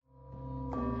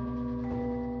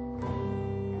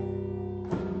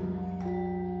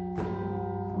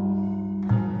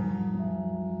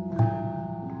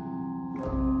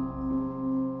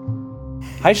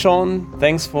Hi, Sean.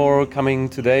 Thanks for coming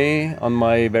today on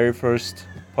my very first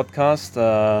podcast.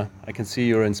 I can see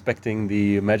you're inspecting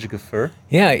the magical fur.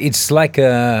 Yeah, it's like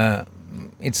a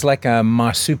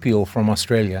marsupial from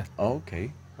Australia, Oh,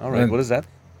 okay. All right. What is that?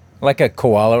 like a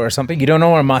koala or something. You don't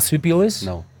know what a marsupial is?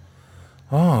 No.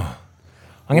 I'm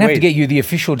gonna have to Wait. get you the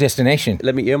official destination.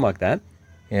 Let me earmark that.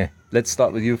 Yeah. Let's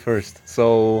start with you first.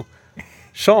 So,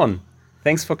 Sean,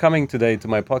 thanks for coming today to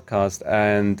my podcast.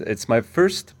 And it's my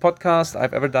first podcast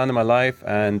I've ever done in my life.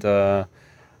 And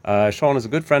Sean is a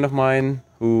good friend of mine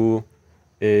who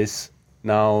is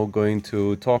now going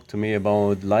to talk to me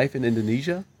about life in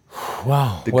Indonesia.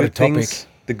 Wow, The what good a topic. things,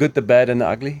 the good, the bad, and the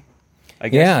ugly, I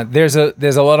guess. Yeah, there's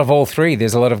a lot of all three.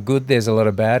 There's a lot of good, there's a lot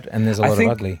of bad, and there's a lot of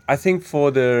ugly. I think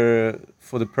for the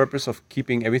purpose of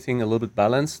keeping everything a little bit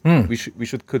balanced, we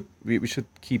should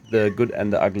keep the good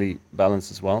and the ugly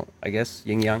balanced as well. I guess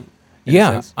yin yang.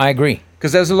 Yeah, I agree.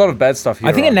 Because there's a lot of bad stuff here.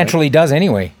 I think it around, right? naturally does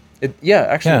anyway. Actually,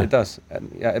 Yeah. it does.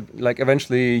 And like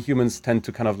eventually humans tend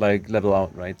to kind of like level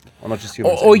out, right? Or not just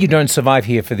humans. Or you don't survive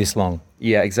here for this long.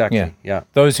 Yeah, exactly. Yeah. Yeah.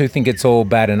 Those who think it's all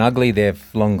bad and ugly, they've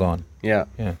long gone. Yeah.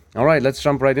 Yeah. All right, let's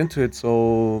jump right into it.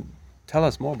 So, tell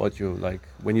us more about you, like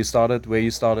when you started, where you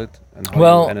started, and how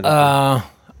you ended up. Well,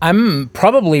 I'm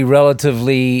probably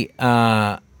relatively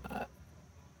a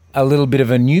little bit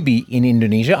of a newbie in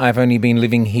Indonesia. I've only been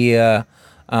living here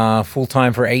full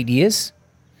time for 8 years,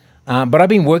 but I've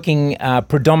been working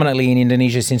predominantly in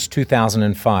Indonesia since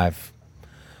 2005.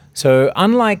 So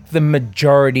unlike the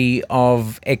majority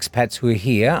of expats who are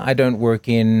here, I don't work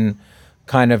in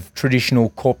kind of traditional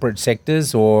corporate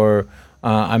sectors, or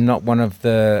I'm not one of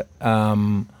the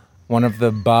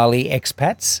Bali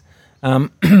expats.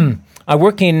 I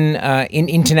work in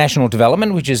international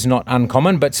development, which is not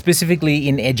uncommon, but specifically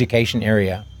in education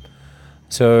area.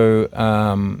 So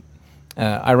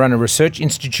I run a research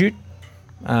institute,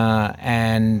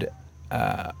 and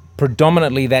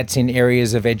predominantly that's in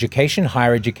areas of education,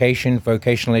 higher education,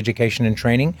 vocational education and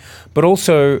training, but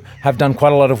also have done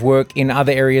quite a lot of work in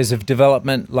other areas of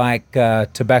development like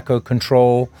tobacco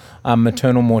control,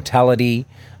 maternal mortality,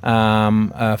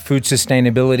 food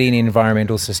sustainability and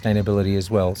environmental sustainability as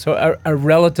well. So a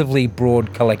relatively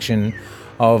broad collection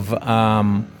of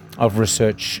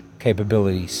research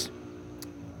capabilities.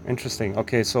 Interesting.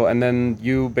 Okay, so and then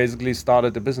you basically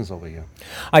started the business over here.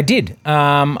 I did.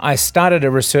 I started a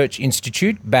research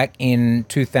institute back in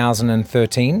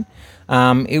 2013.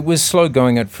 It was slow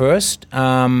going at first,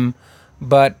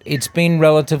 but it's been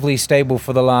relatively stable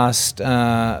for the last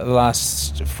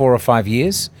 4 or 5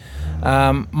 years.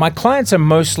 My clients are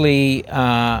mostly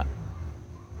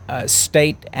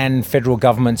state and federal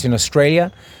governments in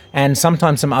Australia, and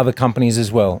sometimes some other companies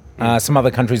as well, some other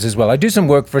countries as well. I do some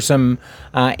work for some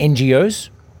NGOs.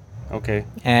 Okay.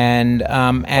 And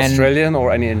Australian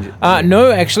or any NGO?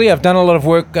 No, actually, I've done a lot of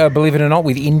work, believe it or not,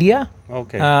 with India.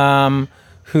 Okay.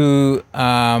 Who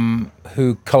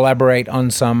collaborate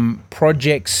on some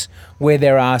projects where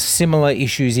there are similar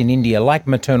issues in India, like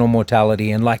maternal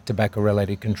mortality and like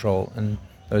tobacco-related control and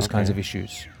those kinds of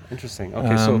issues. Interesting.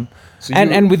 Okay, so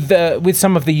and with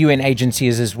some of the UN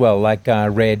agencies as well, like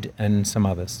RED and some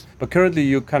others. but currently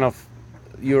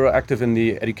you're active in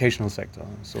the educational sector.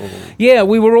 So Yeah,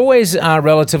 we were always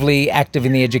relatively active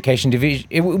in the education division.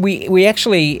 We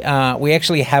actually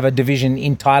have a division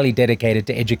entirely dedicated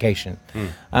to education.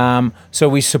 So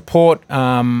we support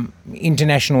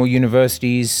international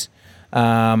universities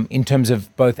in terms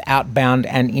of both outbound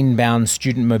and inbound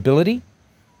student mobility.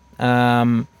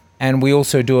 And we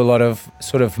also do a lot of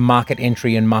sort of market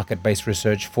entry and market-based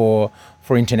research for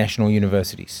international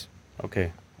universities.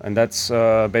 okay, and that's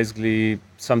basically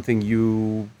something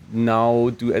you now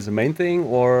do as a main thing,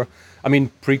 or I mean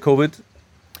pre-COVID.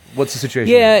 What's the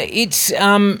situation? Yeah, it's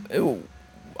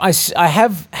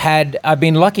I've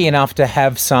been lucky enough to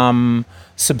have some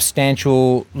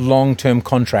substantial long-term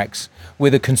contracts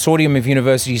with a consortium of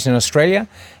universities in Australia,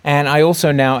 and I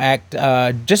also now act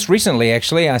just recently.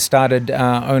 Actually, I started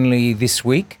only this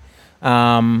week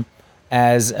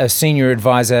as a senior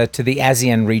advisor to the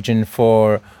ASEAN region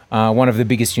for one of the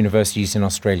biggest universities in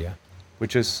Australia,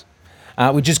 Which is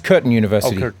Curtin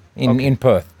University in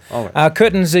Perth. All right.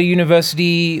 Curtin's a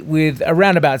university with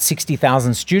around about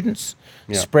 60,000 students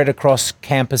spread across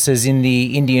campuses in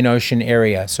the Indian Ocean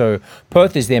area. So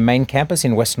Perth is their main campus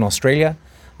in Western Australia.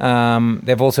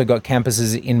 They've also got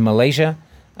campuses in Malaysia,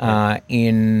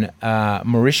 in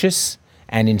Mauritius,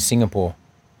 and in Singapore.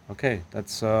 Okay,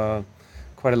 that's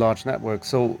quite a large network.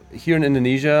 So here in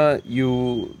Indonesia,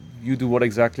 you do what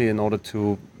exactly in order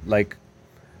to like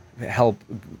help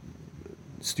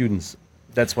students?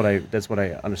 That's what I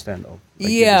understand of.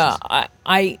 Like Yeah,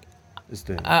 is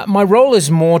doing? My role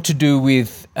is more to do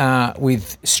with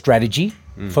strategy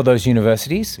for those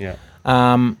universities. Yeah.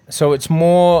 So it's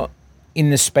more in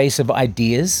the space of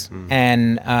ideas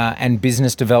and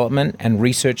business development and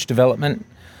research development.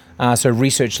 So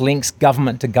research links,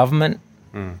 government to government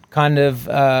kind of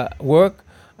work.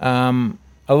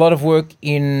 A lot of work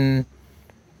in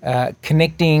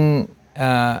connecting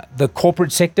the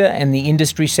corporate sector and the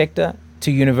industry sector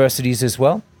to universities as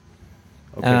well.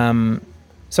 Okay.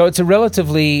 So it's a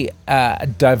relatively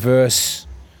diverse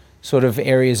sort of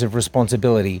areas of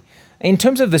responsibility. In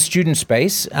terms of the student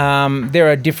space, there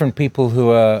are different people who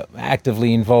are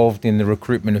actively involved in the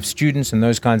recruitment of students and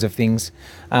those kinds of things.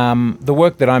 The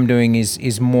work that I'm doing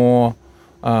is more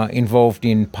involved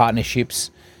in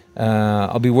partnerships.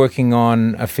 I'll be working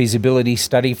on a feasibility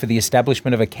study for the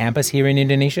establishment of a campus here in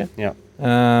Indonesia. Yeah.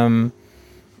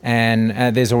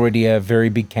 And there's already a very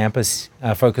big campus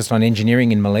focused on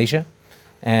engineering in Malaysia.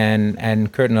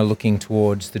 And Curtin are looking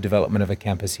towards the development of a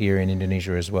campus here in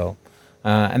Indonesia as well.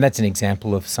 And that's an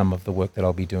example of some of the work that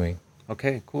I'll be doing.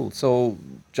 Okay, cool. So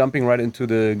jumping right into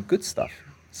the good stuff.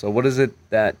 So what is it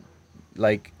that,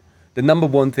 like, the number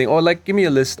one thing, or like, give me a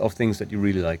list of things that you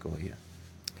really like over here.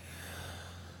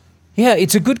 Yeah,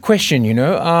 it's a good question, you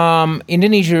know.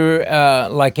 Indonesia,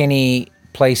 like any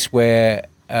place where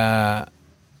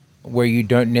you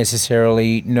don't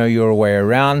necessarily know your way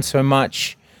around so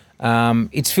much,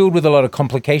 it's filled with a lot of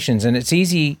complications, and it's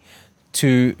easy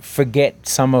to forget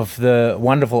some of the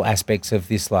wonderful aspects of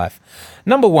this life.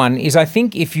 Number one is, I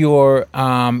think if you're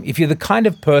the kind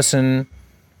of person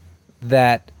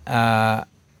that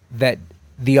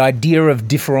the idea of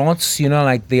difference, you know,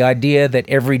 like the idea that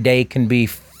every day can be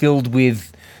filled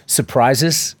with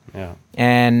surprises,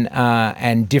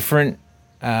 and different,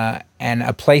 and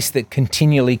a place that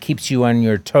continually keeps you on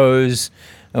your toes,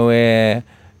 where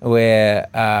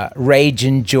rage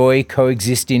and joy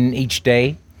coexist in each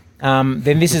day,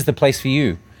 then this is the place for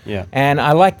you. Yeah. And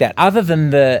I like that. Other than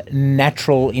the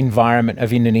natural environment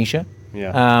of Indonesia,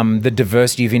 the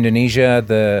diversity of Indonesia,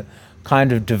 the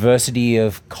kind of diversity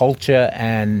of culture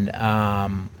and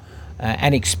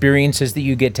experiences that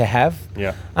you get to have.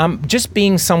 Yeah. Just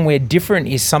being somewhere different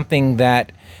is something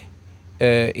that,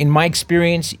 in my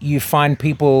experience, you find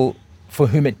people for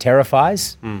whom it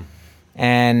terrifies.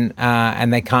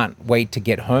 And they can't wait to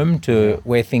get home to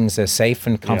where things are safe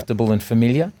and comfortable and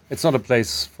familiar. It's not a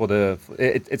place for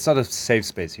it's not a safe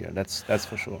space here. That's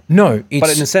for sure. No, it's,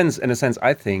 but in a sense,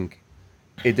 I think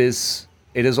it is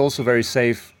also very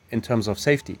safe in terms of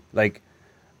safety. Like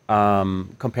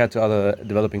compared to other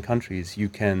developing countries, you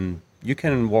can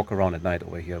walk around at night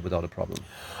over here without a problem.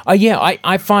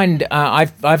 I find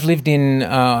I've lived in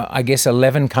I guess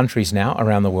 11 countries now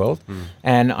around the world,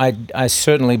 and I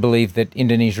certainly believe that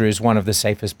Indonesia is one of the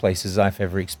safest places I've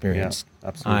ever experienced. Yeah,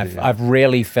 absolutely. I've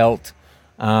rarely felt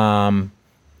in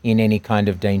any kind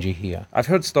of danger here. I've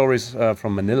heard stories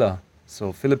from Manila.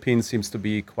 So Philippines seems to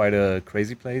be quite a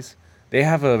crazy place. They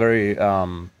have a very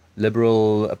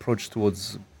liberal approach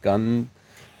towards gun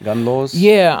laws.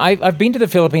 Yeah, I've been to the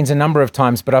Philippines a number of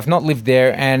times, but I've not lived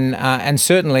there, and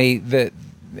certainly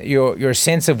your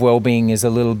sense of well-being is a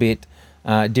little bit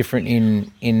different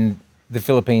in the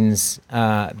Philippines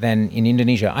than in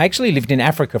Indonesia. I actually lived in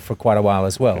Africa for quite a while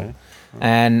as well, Okay.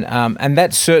 And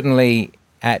that's certainly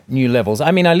at new levels. I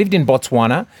mean, I lived in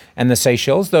Botswana and the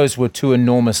Seychelles; those were two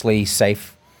enormously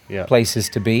safe places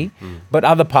to be. But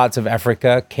other parts of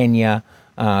Africa, Kenya,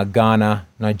 Ghana,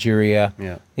 Nigeria,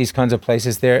 these kinds of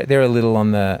places, they're a little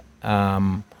on the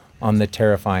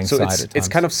terrifying side at times. So it's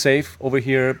kind of safe over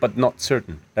here, but not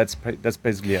certain. That's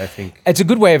basically, I think. It's a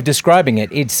good way of describing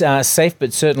it. It's safe,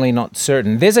 but certainly not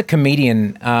certain. There's a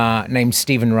comedian named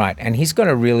Stephen Wright, and he's got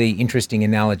a really interesting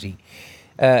analogy.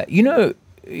 You know,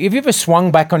 have you ever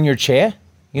swung back on your chair?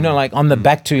 You know, like on the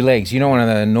back two legs. You know, one of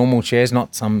the normal chairs,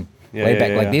 not some way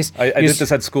back like this. I did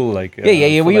this at school. Like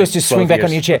We used to swing back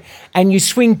on your chair, and you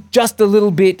swing just a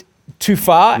little bit too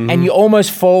far, and you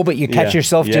almost fall, but you catch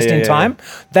yourself just in time.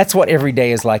 That's what every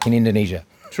day is like in Indonesia.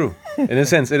 True. In a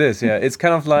sense, it is. Yeah, it's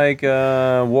kind of like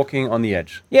walking on the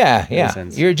edge. Yeah. In a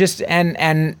sense. You're just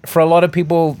and for a lot of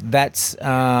people, that's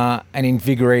an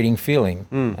invigorating feeling.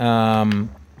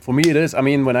 For me, it is. I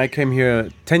mean, when I came here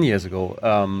 10 years ago,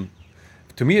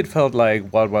 to me, it felt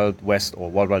like Wild Wild West or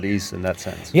Wild Wild East in that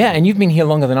sense. Yeah, and you've been here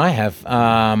longer than I have.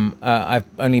 I've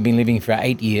only been living for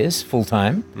 8 years full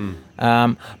time.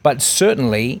 But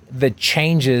certainly the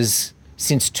changes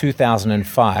since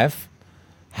 2005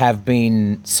 have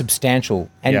been substantial.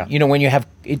 And, you know, when you have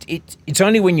it's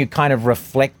only when you kind of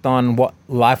reflect on what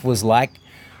life was like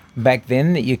back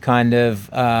then that you kind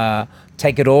of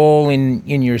take it all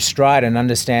in your stride and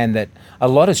understand that a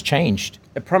lot has changed.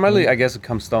 Primarily, I guess it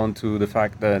comes down to the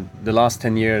fact that the last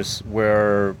 10 years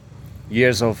were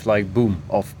years of like boom,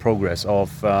 of progress, of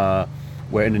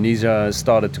where Indonesia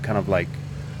started to kind of like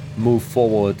move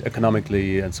forward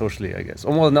economically and socially, I guess.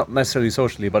 Well, not necessarily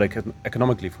socially, but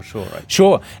economically for sure, right?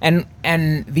 Sure. And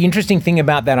the interesting thing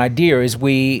about that idea is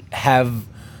we have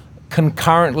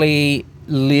concurrently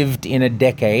lived in a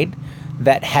decade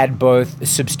that had both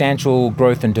substantial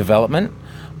growth and development,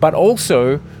 but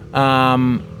also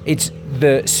it's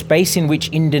the space in which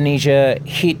Indonesia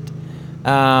hit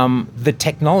the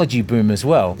technology boom as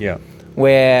well. Yeah.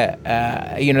 Where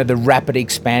the rapid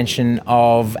expansion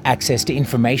of access to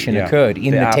information occurred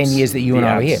in the 10 years that you and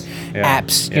I were here. Yeah.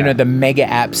 Apps, the mega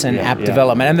apps and app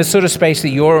development, and the sort of space that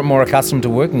you're more accustomed to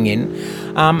working in.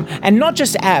 And not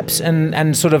just apps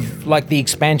and sort of like the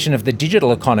expansion of the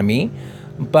digital economy,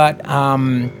 but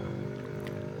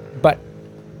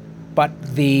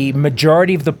the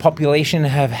majority of the population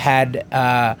have had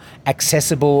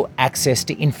accessible access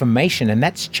to information, and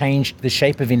that's changed the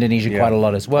shape of Indonesia quite a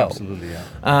lot as well. Absolutely,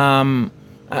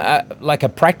 yeah. Like a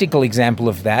practical example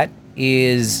of that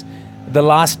is the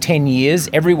last 10 years,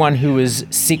 everyone who was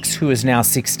 6, who is now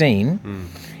 16,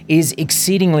 is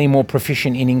exceedingly more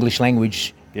proficient in English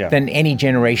language than any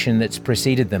generation that's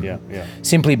preceded them.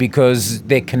 Simply because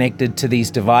they're connected to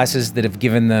these devices that have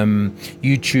given them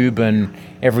YouTube and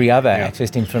every other access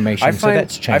to information. So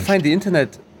that's changed. I find the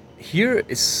internet here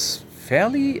is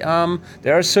fairly...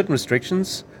 there are certain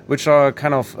restrictions which are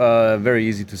kind of very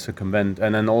easy to circumvent,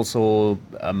 and then also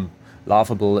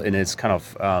laughable in its kind of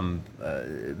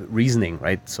reasoning,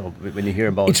 right? So when you hear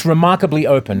about... It's remarkably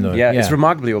open, though. Yeah, it's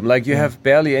remarkably open. Like, you have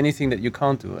barely anything that you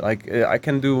can't do. Like, I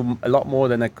can do a lot more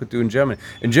than I could do in Germany.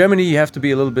 In Germany, you have to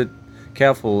be a little bit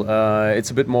careful.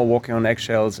 It's a bit more walking on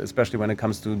eggshells, especially when it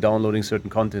comes to downloading certain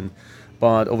content.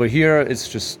 But over here, it's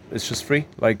just free.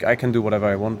 Like, I can do whatever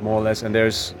I want, more or less, and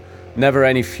there's never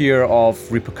any fear of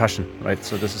repercussion, right?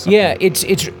 So this is something... Yeah,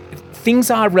 it's things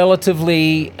are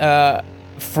relatively...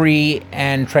 free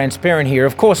and transparent here.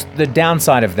 Of course, the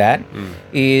downside of that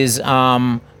is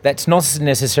that's not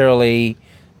necessarily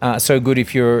so good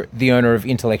if you're the owner of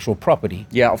intellectual property.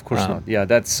 Yeah, of course not. Yeah,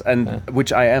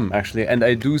 which I am actually, and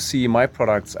I do see my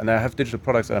products, and I have digital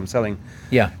products that I'm selling.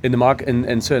 In the market,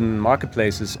 in certain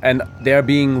marketplaces, and they're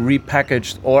being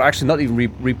repackaged, or actually not even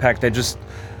repacked. They're just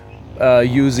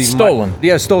using stolen.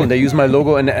 Stolen. They use my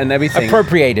logo and everything.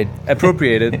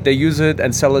 Appropriated. They use it and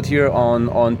sell it here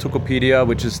on Tokopedia,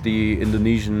 which is the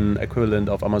Indonesian equivalent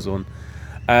of Amazon.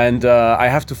 And I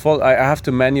have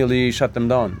to manually shut them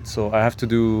down. So I have to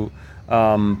do.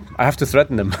 I have to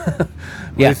threaten them.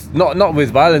 Not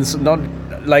with violence. Not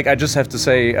like I just have to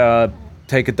say,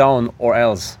 take it down or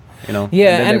else. Yeah,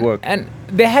 and then they work. And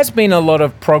there has been a lot of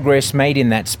progress made in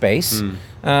that space.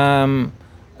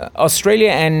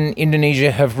 Australia and Indonesia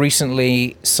have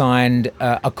recently signed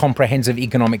a comprehensive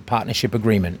economic partnership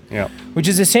agreement, which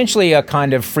is essentially a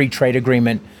kind of free trade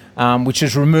agreement, which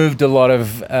has removed a lot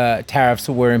of tariffs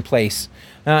that were in place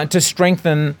to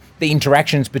strengthen the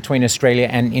interactions between Australia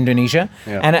and Indonesia.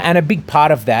 And a big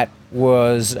part of that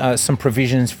was some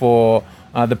provisions for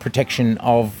the protection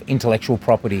of intellectual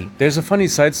property. There's a funny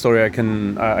side story I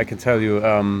can tell you.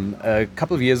 A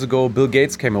couple of years ago, Bill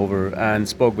Gates came over and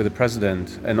spoke with the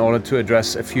president in order to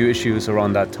address a few issues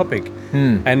around that topic.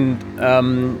 And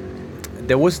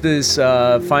there was this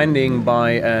finding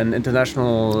by an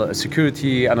international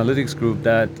security analytics group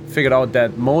that figured out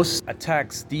that most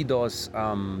attacks, DDoS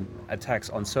attacks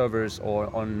on servers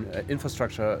or on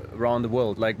infrastructure around the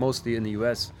world, like mostly in the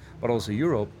US, but also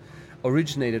Europe,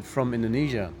 originated from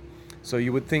Indonesia. So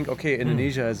you would think, okay,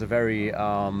 Indonesia is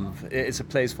it's a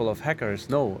place full of hackers.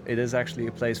 No, it is actually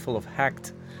a place full of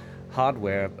hacked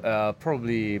hardware,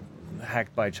 probably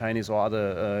hacked by Chinese or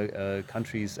other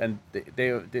countries, and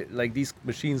they like these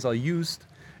machines are used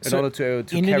in order to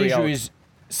Indonesia carry out. is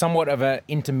somewhat of an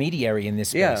intermediary in this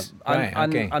space.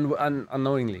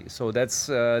 Unknowingly. So that's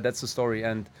the story,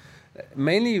 and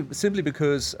mainly simply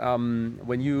because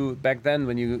when you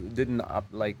didn't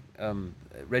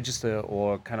register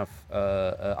or kind of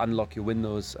unlock your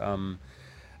Windows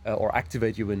or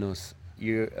activate your Windows,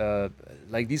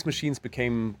 these machines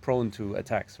became prone to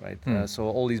attacks, right? So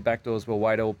all these backdoors were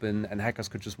wide open, and hackers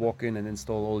could just walk in and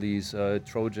install all these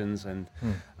Trojans and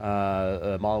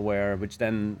malware, which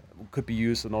then could be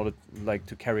used in order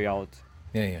to carry out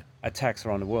attacks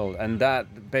around the world. And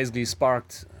that basically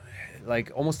sparked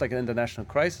almost like an international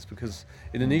crisis, because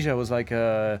Indonesia was like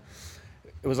a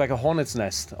hornet's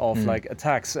nest of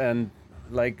attacks, and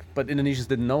but Indonesians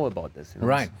didn't know about this,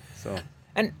 right? So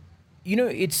and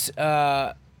it's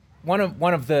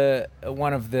one of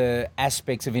the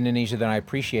aspects of Indonesia that I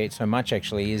appreciate so much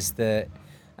actually is that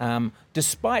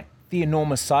despite the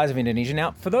enormous size of Indonesia.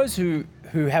 Now, for those who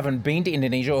haven't been to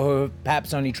Indonesia or who have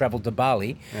perhaps only travelled to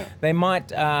Bali, they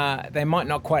might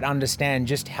not quite understand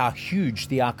just how huge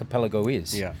the archipelago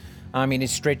is. Yeah. I mean, it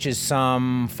stretches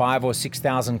some 5,000 or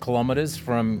 6,000 kilometres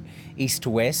from east to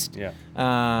west.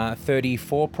 Yeah.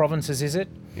 34 provinces, is it?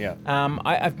 Yeah.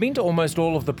 I've been to almost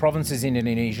all of the provinces in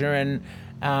Indonesia,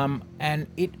 and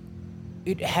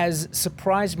it has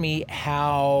surprised me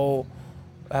how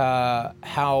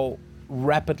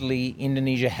rapidly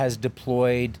Indonesia has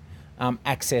deployed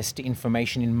access to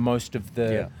information in most of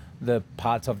the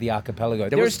parts of the archipelago.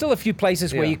 There are still a few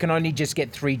places where you can only just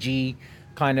get 3G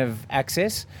kind of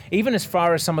access, even as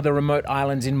far as some of the remote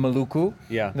islands in Maluku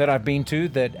that I've been to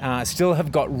that still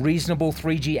have got reasonable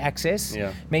 3G access,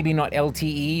 maybe not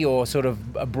LTE or sort of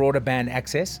a broader band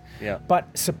access, but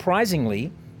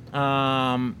surprisingly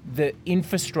the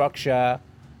infrastructure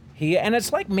here, and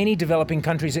it's like many developing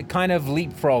countries, it kind of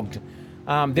leapfrogged.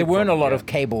 There weren't a lot of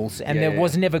cables, and there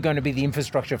was never going to be the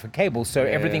infrastructure for cables, so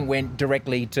everything went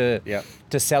directly to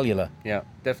cellular. Yeah,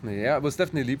 definitely. Yeah, it was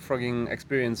definitely a leapfrogging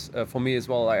experience for me as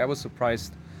well. I was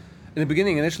surprised. In the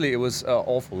beginning, initially, it was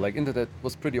awful. Like, internet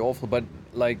was pretty awful, but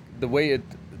like the way it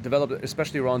developed,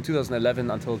 especially around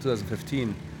 2011 until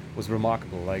 2015, was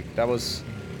remarkable. Like, that was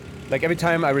like every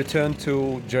time I returned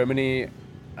to Germany,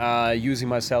 using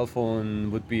my cell phone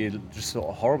would be just a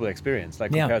horrible experience,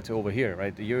 like compared to over here,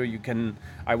 right? Here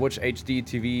I watch HD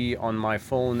TV on my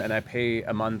phone and I pay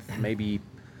a month maybe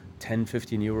 10,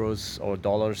 15 euros or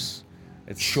dollars.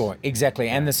 Sure, exactly.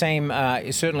 And the same,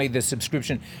 certainly the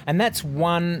subscription. And that's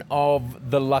one of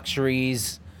the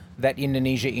luxuries that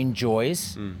Indonesia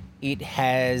enjoys. It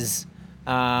has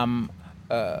hundreds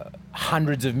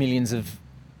of millions of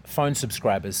phone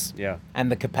subscribers,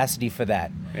 and the capacity for that,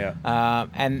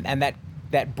 and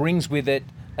that brings with it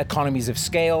economies of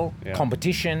scale,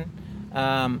 competition,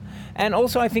 and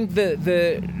also I think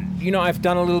the I've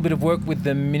done a little bit of work with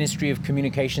the Ministry of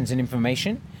Communications and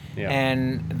Information,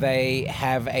 and they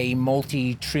have a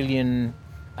multi-trillion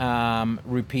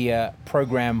rupiah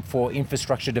program for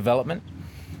infrastructure development,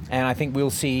 and I think we'll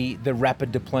see the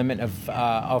rapid deployment of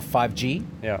 5G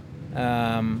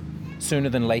sooner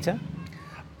than later.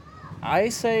 I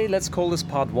say let's call this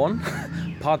part 1.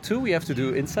 Part 2 we have to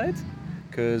do inside,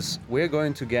 because we're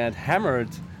going to get hammered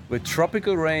with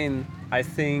tropical rain, I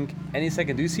think, any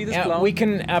second. Do you see this cloud? We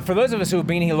can, for those of us who have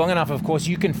been here long enough, of course,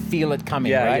 you can feel it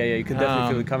coming, right? Yeah, you can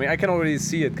definitely feel it coming. I can already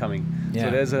see it coming.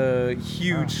 So there's a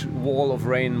huge wall of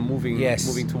rain moving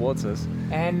towards us.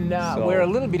 And we're a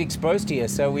little bit exposed here,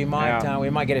 so we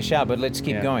might get a shower, but let's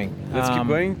keep going. Let's keep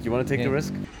going. Do you want to take the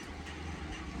risk?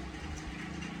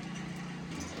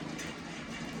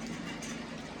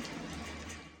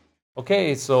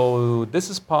 Okay, so this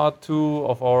is part 2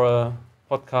 of our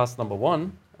podcast number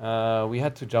 1. We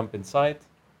had to jump inside,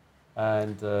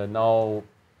 and now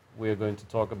we're going to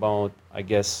talk about, I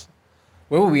guess...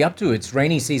 Where were we up to? It's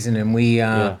rainy season, and we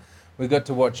got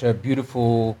to watch a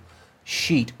beautiful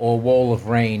sheet or wall of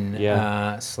rain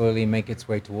slowly make its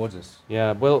way towards us.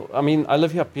 Yeah, well, I mean, I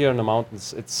live up here in the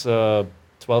mountains. It's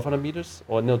 1,200 meters,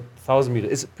 or no, 1,000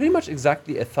 meters. It's pretty much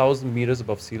exactly 1,000 meters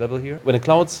above sea level here. When the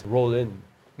clouds roll in,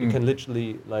 you can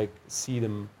literally like see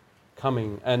them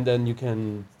coming, and then you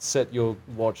can set your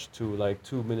watch to like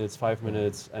 2 minutes, 5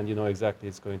 minutes, and you know exactly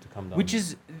it's going to come down.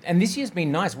 And this year's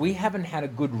been nice. We haven't had a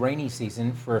good rainy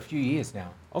season for a few years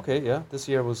now. Okay, yeah, this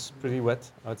year was pretty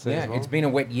wet, I'd say. Yeah, as well. It's been a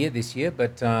wet year this year,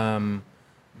 but the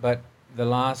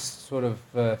last sort of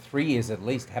 3 years at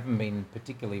least haven't been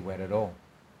particularly wet at all.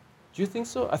 Do you think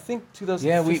so? I think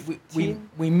 2015. Yeah,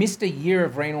 we missed a year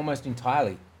of rain almost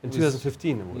entirely. In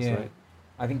 2015 it was, right?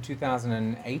 I think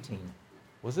 2018.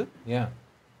 Was it? Yeah.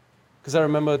 Because I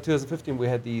remember 2015 we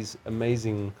had these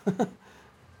amazing,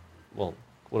 well,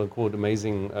 quote unquote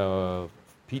amazing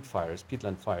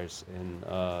peatland fires in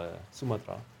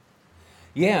Sumatra.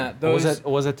 Yeah, those.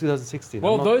 Or was that 2016?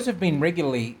 Well, those have been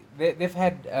regularly. They've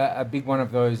had a big one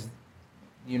of those,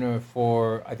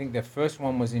 for, I think their first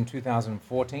one was in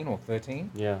 2014 or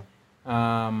 13. Yeah.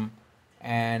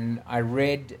 And I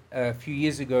read a few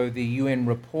years ago the UN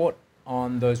report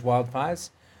on those wildfires.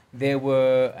 There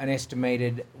were an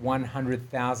estimated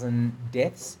 100,000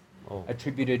 deaths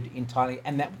attributed entirely,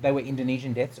 and that they were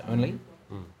Indonesian deaths only,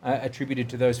 attributed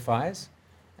to those fires.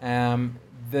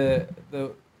 The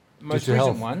most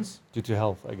recent ones... Due to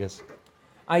health, I guess.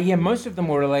 Most of them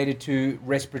were related to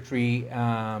respiratory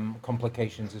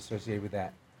complications associated with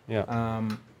that. Yeah.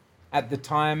 At the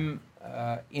time,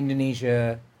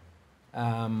 Indonesia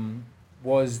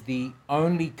was the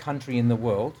only country in the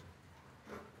world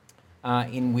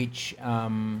in which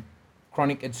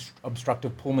chronic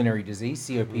obstructive pulmonary disease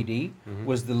 (COPD)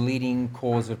 was the leading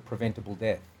cause of preventable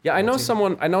death. Yeah, I know That's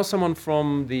it. someone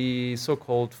from the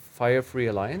so-called Fire Free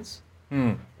Alliance.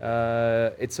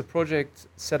 It's a project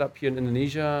set up here in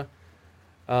Indonesia,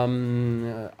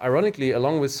 ironically,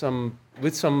 along with some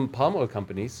palm oil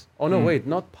companies. Oh no, wait,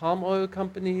 not palm oil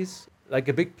companies. Like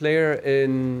a big player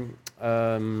in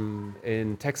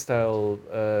textile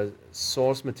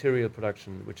source material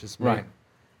production, which is Right.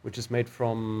 made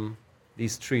from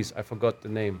these trees. I forgot the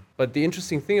name. But the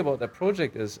interesting thing about that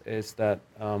project is that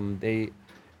they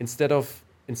instead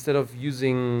of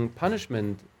using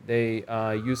punishment, they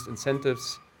used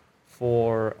incentives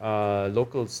for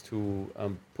locals to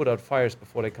put out fires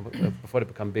before they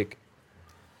become big.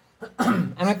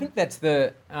 And I think that's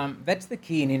the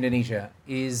key in Indonesia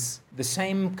is the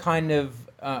same kind of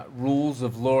rules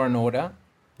of law and order.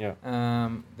 Yeah.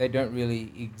 They don't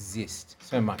really exist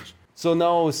so much. So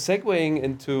now segueing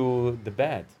into the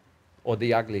bad or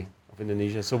the ugly of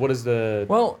Indonesia. So what is the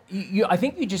Well, I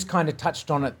think you just kind of touched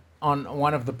on it on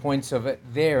one of the points of it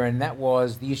there, and that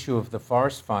was the issue of the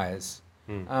forest fires.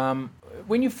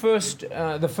 When you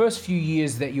the first few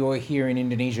years that you're here in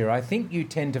Indonesia, I think you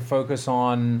tend to focus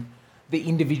on the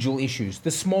individual issues,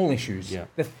 the small issues, Yeah.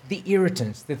 the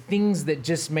irritants, the things that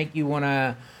just make you want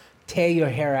to tear your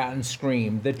hair out and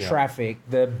scream, the Yeah. traffic,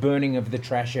 the burning of the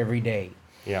trash every day.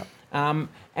 yeah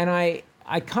And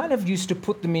I kind of used to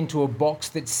put them into a box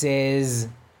that says,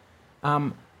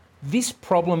 this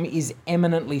problem is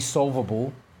eminently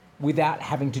solvable without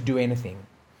having to do anything.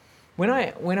 When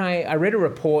I read a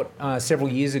report several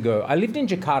years ago, I lived in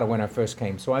Jakarta when I first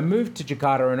came. So I moved to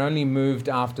Jakarta and only moved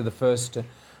after the first 2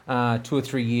 or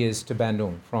 3 years to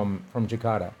Bandung from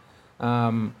Jakarta.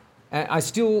 And I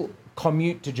still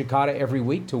commute to Jakarta every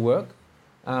week to work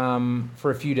for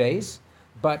a few days,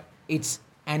 but it's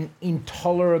an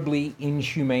intolerably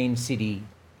inhumane city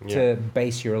to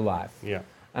base your life. yeah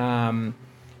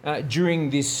During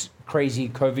this crazy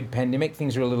COVID pandemic,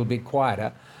 things are a little bit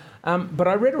quieter. But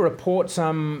I read a report,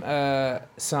 some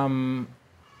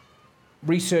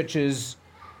researchers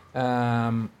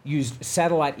used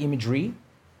satellite imagery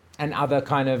and other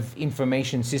kind of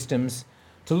information systems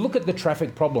to look at the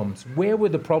traffic problems. Where were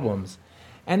the problems?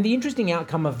 And the interesting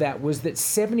outcome of that was that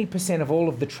 70% of all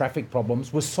of the traffic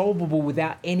problems were solvable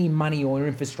without any money or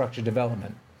infrastructure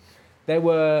development. They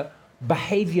were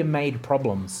behavior-made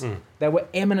problems. They were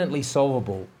eminently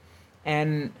solvable.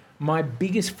 And my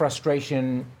biggest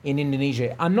frustration in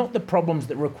Indonesia are not the problems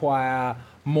that require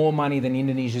more money than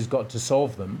Indonesia's got to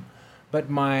solve them, but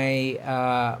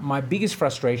my biggest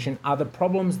frustration are the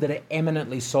problems that are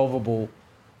eminently solvable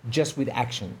just with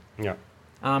action. yeah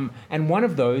And one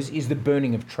of those is the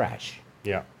burning of trash.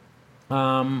 yeah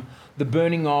The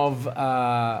burning of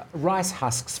rice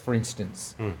husks, for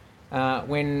instance.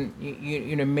 When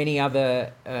many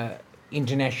other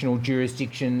international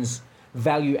jurisdictions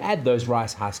value add those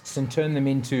rice husks and turn them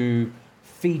into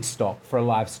feedstock for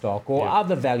livestock or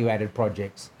other value added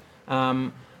projects.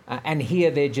 And here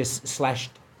they're just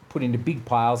slashed, put into big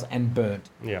piles and burnt,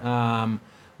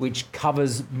 which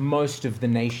covers most of the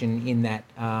nation in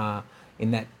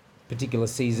that particular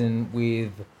season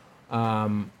with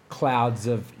clouds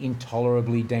of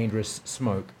intolerably dangerous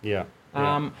smoke.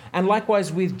 And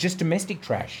likewise with just domestic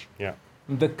trash.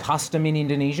 The custom in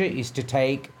Indonesia is to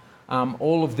take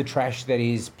all of the trash that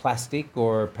is plastic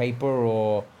or paper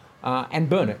or and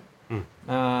burn it.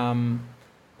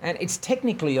 And it's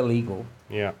technically illegal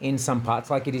in some parts,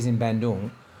 like it is in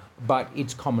Bandung, but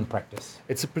it's common practice.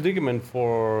 It's a predicament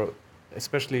for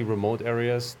especially remote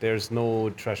areas. There's no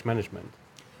trash management.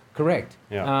 Correct.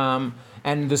 Yeah.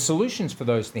 And the solutions for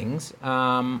those things,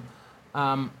 I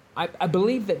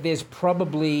believe that there's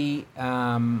probably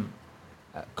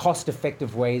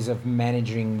cost-effective ways of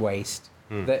managing waste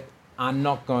that are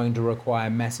not going to require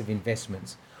massive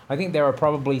investments. I think there are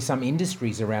probably some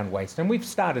industries around waste, and we've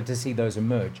started to see those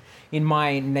emerge. In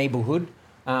my neighborhood,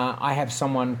 I have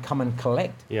someone come and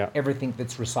collect everything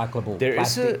that's recyclable. There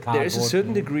is a cardboard,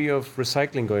 certain degree of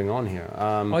recycling going on here.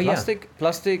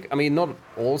 Plastic. I mean, not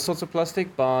all sorts of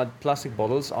plastic, but plastic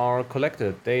bottles are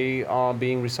collected. They are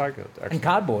being recycled. Actually. And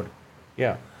cardboard.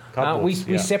 Yeah.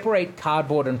 We separate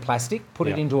cardboard and plastic, put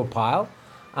it into a pile,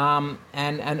 and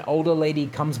an older lady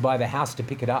comes by the house to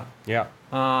pick it up.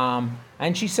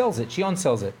 And she sells it. She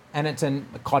on-sells it, and it's a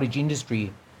cottage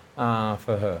industry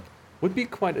for her. Would be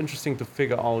quite interesting to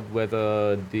figure out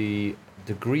whether the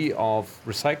degree of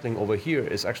recycling over here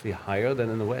is actually higher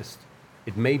than in the West.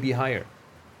 It may be higher.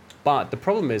 But the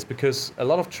problem is because a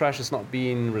lot of trash is not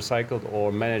being recycled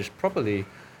or managed properly,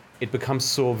 it becomes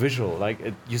so visual. Like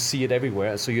you see it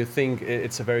everywhere, so you think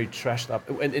it's a very trashed up,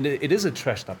 and it is a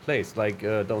trashed up place. Like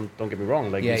don't get me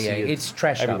wrong. Like Yeah, you yeah, see it's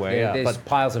trash everywhere. up. Yeah, There's but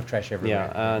piles of trash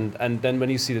everywhere. yeah, and then when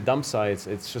you see the dump sites,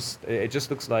 it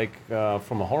just looks like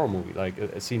from a horror movie, like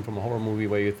a scene from a horror movie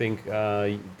where you think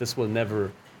this will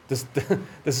never, this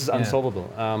this is unsolvable.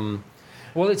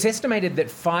 Well, it's estimated that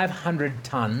 500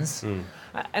 tons,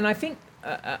 and I think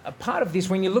a part of this,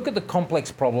 when you look at the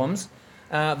complex problems,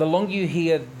 the longer you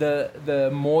hear, the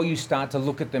more you start to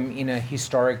look at them in a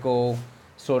historical,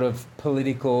 sort of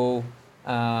political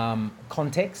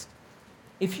context.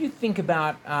 If you think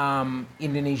about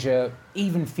Indonesia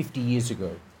even 50 years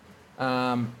ago,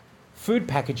 food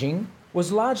packaging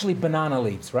was largely banana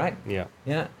leaves, right? Yeah.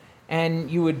 Yeah. And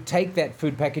you would take that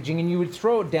food packaging and you would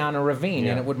throw it down a ravine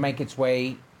and it would make its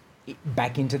way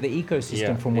back into the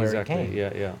ecosystem from where it came.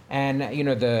 Yeah, yeah. And you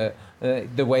know the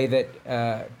way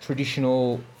that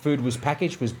traditional food was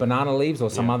packaged was banana leaves or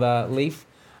some other leaf,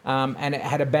 and it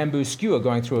had a bamboo skewer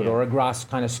going through it or a grass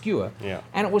kind of skewer. Yeah.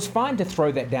 And it was fine to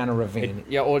throw that down a ravine.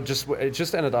 Or it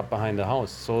just ended up behind the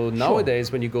house. So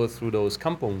nowadays, when you go through those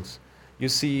kampungs, you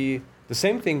see the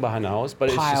same thing behind the house, but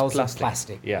Piles it's just of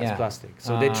plastic. Yeah, it's plastic.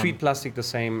 So they treat plastic the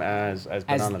same as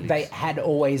banana leaves. They had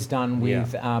always done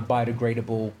with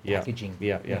biodegradable packaging.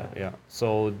 Yeah.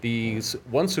 So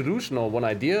one solution or one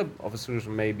idea of a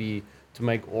solution may be to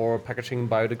make all packaging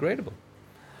biodegradable.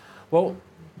 Well,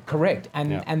 correct.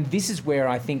 And this is where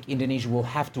I think Indonesia will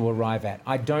have to arrive at.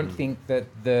 I don't think that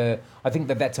I think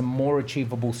that that's a more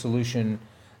achievable solution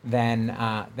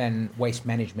than waste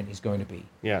management is going to be.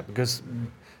 Yeah, because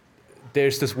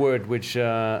there's this word which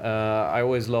I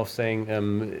always love saying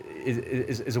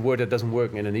is a word that doesn't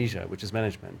work in Indonesia, which is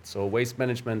management. So waste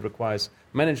management requires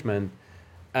management,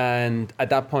 and at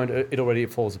that point it already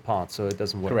falls apart, so it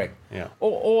doesn't work. Correct. Yeah.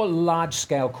 Or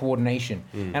large-scale coordination.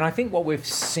 And I think what we've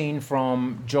seen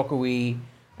from Jokowi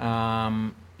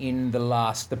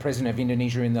the president of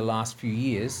Indonesia in the last few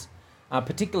years,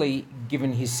 particularly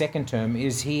given his second term,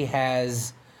 is he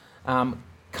has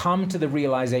come to the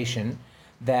realization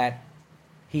that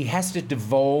he has to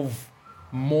devolve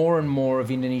more and more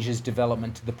of Indonesia's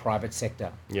development to the private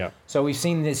sector. Yeah. So we've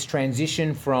seen this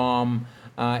transition from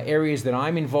areas that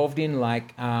I'm involved in,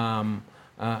 like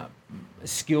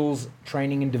skills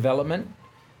training and development.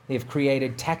 They've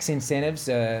created tax incentives,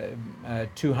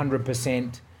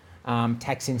 200%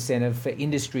 tax incentive for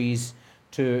industries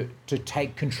to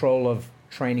take control of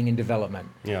training and development.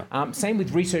 Yeah. Same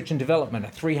with research and development, a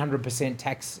 300%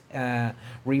 tax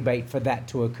rebate for that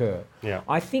to occur. Yeah.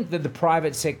 I think that the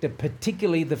private sector,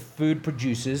 particularly the food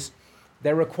producers,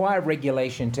 they require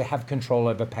regulation to have control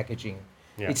over packaging.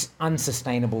 Yeah. It's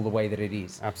unsustainable the way that it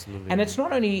is. Absolutely. And it's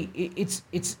not only, it's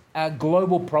a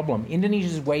global problem.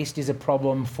 Indonesia's waste is a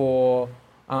problem for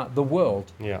the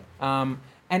world. Yeah.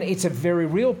 And it's a very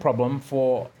real problem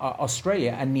for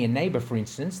Australia, a near neighbour, for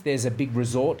instance. There's a big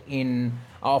resort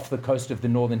off the coast of the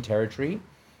Northern Territory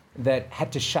that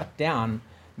had to shut down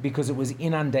because it was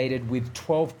inundated with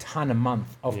 12 tonne a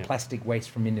month of plastic waste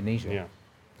from Indonesia.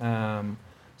 Yeah.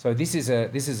 So this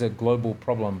is a global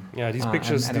problem. Yeah, these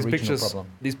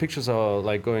pictures are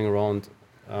like going around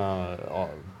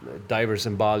divers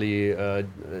in Bali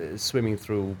swimming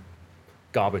through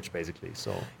garbage, basically.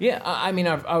 So yeah, I mean,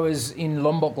 I was in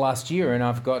Lombok last year, and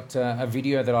I've got a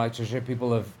video that I like to show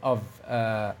people of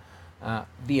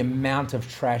the amount of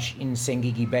trash in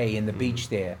Senggigi Bay in the beach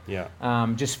there. Yeah.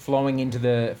 Just flowing into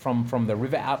from the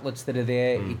river outlets that are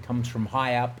there. It comes from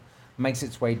high up, makes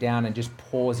its way down, and just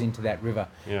pours into that river.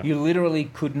 Yeah. You literally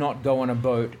could not go on a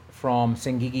boat from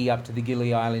Senggigi up to the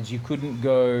Gili Islands. You couldn't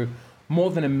go more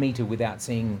than a metre without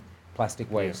seeing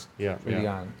plastic waste through the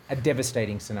island. A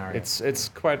devastating scenario. It's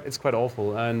quite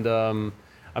awful. And I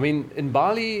mean, in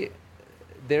Bali,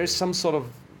 there's some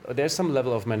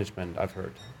level of management, I've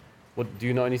heard. What do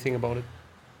you know anything about it?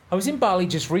 I was in Bali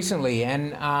just recently,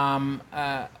 and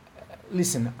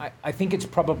listen, I think it's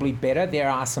probably better. There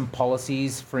are some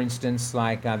policies, for instance,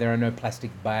 like there are no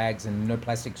plastic bags and no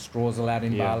plastic straws allowed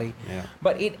in Bali. Yeah.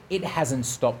 But it hasn't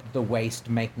stopped the waste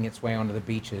making its way onto the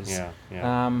beaches.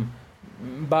 Yeah.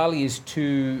 Bali is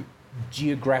too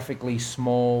geographically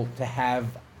small to have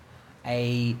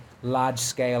a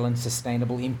large-scale and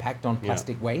sustainable impact on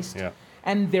plastic waste. Yeah.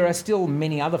 And there are still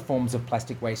many other forms of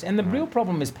plastic waste. And the real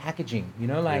problem is packaging. You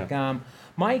know,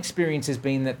 my experience has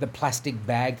been that the plastic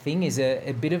bag thing is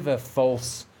a bit of a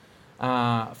false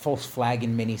false flag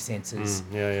in many senses.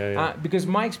 Yeah. Because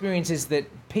my experience is that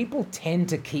people tend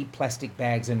to keep plastic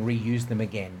bags and reuse them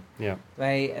again. Yeah.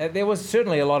 There was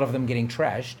certainly a lot of them getting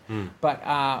trashed,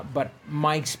 but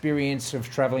my experience of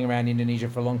traveling around Indonesia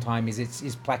for a long time is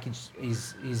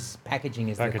packaging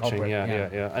is the culprit.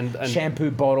 Yeah. And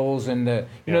shampoo bottles and the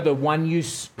the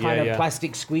one-use kind of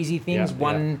plastic squeezy things.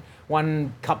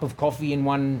 One cup of coffee in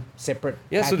one separate.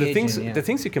 Yeah. So the package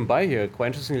things you can buy here, quite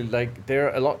interestingly, like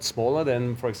they're a lot smaller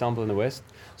than, for example, in the West.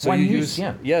 So One you use,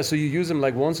 use so you use them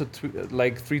like once or two,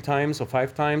 like 3 times or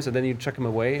 5 times, and then you chuck them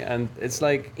away, and it's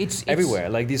like It's everywhere,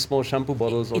 like these small shampoo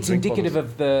bottles. Or it's drink indicative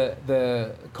bottles. of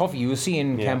the coffee you will see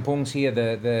in kampungs here.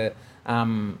 The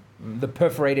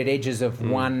perforated edges of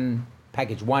one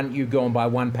package. You go and buy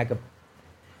one pack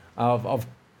of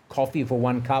coffee for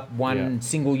 1 cup, one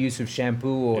single use of shampoo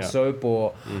or soap,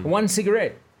 or one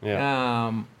cigarette.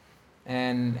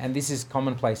 And this is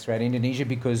commonplace throughout Indonesia,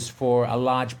 because for a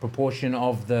large proportion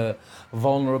of the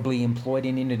vulnerably employed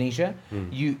in Indonesia,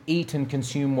 you eat and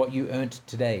consume what you earned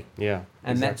today. Yeah.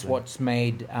 And that's exactly. what's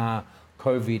made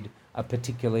COVID a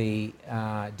particularly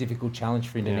difficult challenge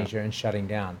for Indonesia and shutting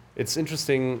down. It's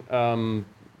interesting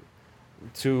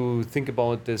to think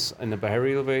about this in a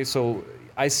behavioral way. So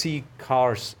I see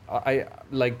cars, I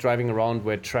like driving around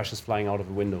where trash is flying out of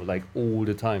the window like all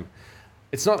the time.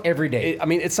 It's not every day. I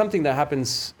mean, it's something that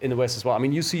happens in the West as well. I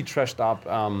mean, you see trashed up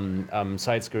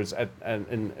side skirts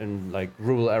in like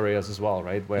rural areas as well,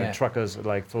 right? Where truckers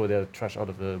like throw their trash out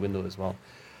of the window as well.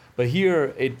 But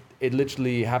here, it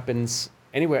literally happens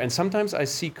anywhere. And sometimes I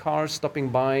see cars stopping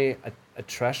by a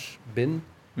trash bin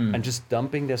and just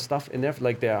dumping their stuff in there,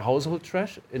 like their household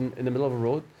trash in the middle of a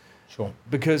road. Sure.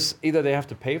 Because either they have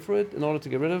to pay for it in order to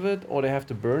get rid of it, or they have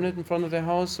to burn it in front of their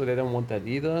house, so they don't want that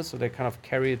either. So they kind of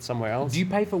carry it somewhere else. Do you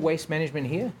pay for waste management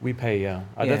here? We pay,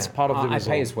 that's part of the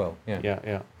resort. I pay as well.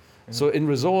 Yeah. So in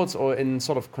resorts or in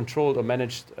sort of controlled or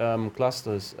managed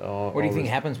clusters. What do you think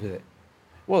happens with it?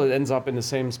 Well, it ends up in the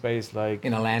same space, like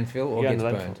in a landfill, or gets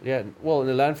burned. Yeah. Well, in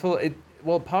a landfill,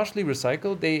 partially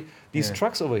recycled. These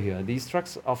trucks over here, these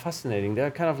trucks are fascinating.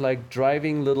 They're kind of like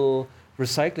driving little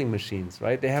recycling machines,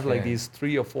 right? They have like these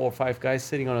 3 or 4 or 5 guys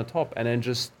sitting on the top, and then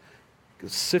just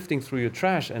sifting through your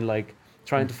trash and like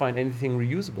trying to find anything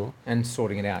reusable and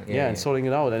sorting it out. And sorting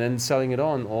it out and then selling it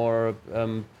on. Or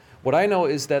what I know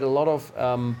is that a lot of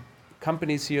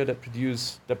companies here that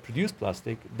produce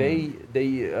plastic, they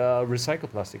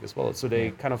recycle plastic as well. So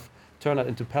they kind of turn it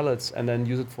into pellets and then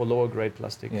use it for lower grade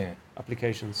plastic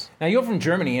applications. Now you're from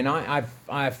Germany, and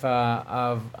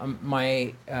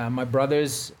my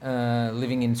brother's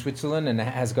living in Switzerland and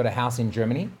has got a house in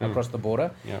Germany across the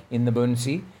border in the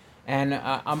Bodensee, and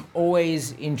I'm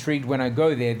always intrigued when I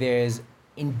go there. There's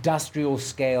industrial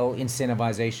scale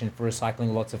incentivization for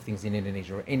recycling lots of things in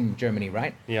Indonesia, in Germany,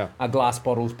 right? Glass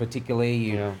bottles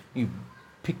particularly. You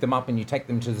pick them up and you take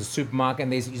them to the supermarket,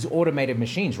 and there's these automated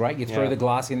machines, right? You throw the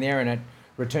glass in there and it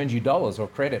returns you dollars or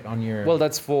credit on your... Well,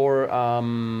 that's for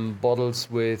bottles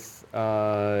with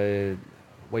where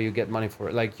you get money for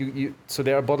it. Like so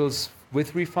there are bottles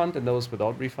with refund and those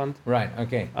without refund. Right,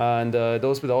 okay. And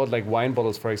those without, like wine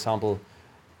bottles, for example,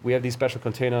 we have these special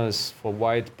containers for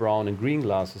white, brown, and green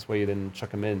glasses where you then chuck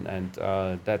them in, and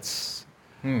that's...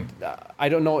 I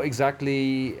don't know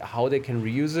exactly how they can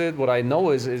reuse it. What I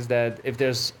know is that if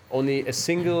there's only a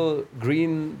single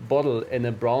green bottle in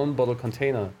a brown bottle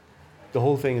container, the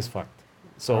whole thing is fucked.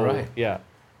 So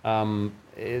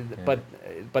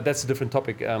but that's a different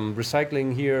topic.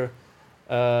 Recycling here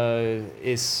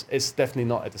is definitely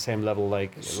not at the same level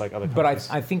like other countries. But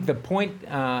I think the point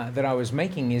that I was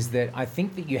making is that I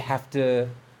think that you have to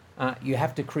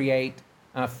create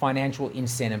financial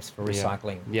incentives for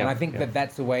recycling. And I think that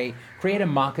that's the way, create a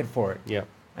market for it.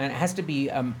 And it has to be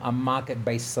a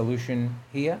market-based solution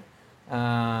here.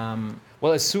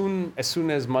 Well, as soon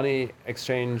as money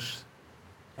exchange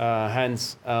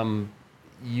hands,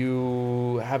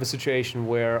 you have a situation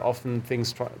where often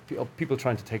people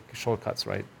trying to take shortcuts,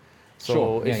 right?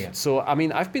 So So I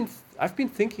mean, I've been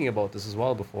thinking about this as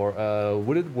well before.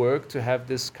 Would it work to have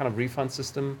this kind of refund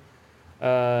system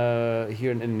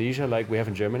here in Indonesia, like we have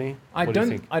in Germany? I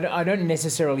don't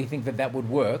necessarily think that would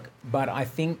work, but I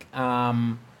think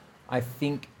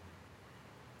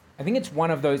it's one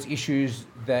of those issues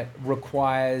that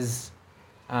requires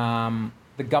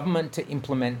the government to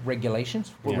implement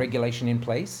regulations, put regulation in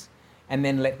place, and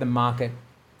then let the market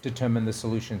determine the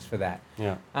solutions for that.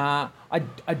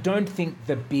 I don't think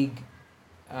the big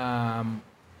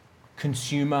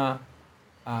consumer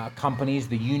companies,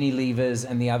 the Unilevers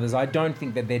and the others, I don't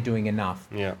think that they're doing enough.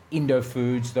 Indo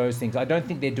Foods, those things. I don't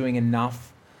think they're doing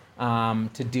enough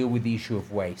to deal with the issue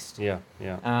of waste. Yeah,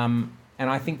 yeah. And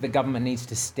I think the government needs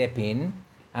to step in,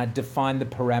 define the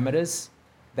parameters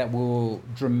that will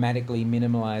dramatically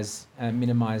minimize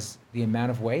the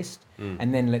amount of waste,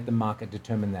 and then let the market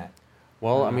determine that.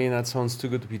 Well, I mean, that sounds too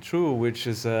good to be true, which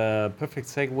is a perfect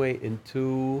segue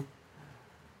into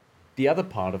the other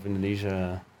part of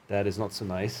Indonesia that is not so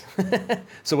nice.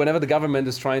 So whenever the government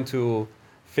is trying to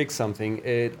fix something,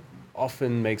 it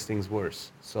often makes things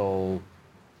worse. So,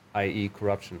 i.e.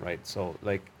 corruption, right? So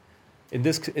like in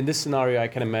this scenario, I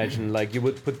can imagine like you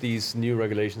would put these new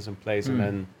regulations in place and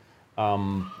then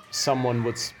someone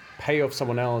would pay off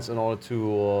someone else in order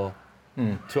to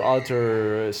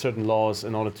alter certain laws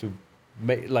in order to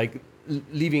make like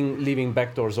leaving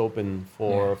back doors open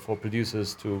for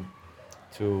producers to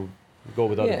go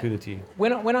without impunity.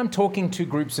 When I'm talking to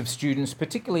groups of students,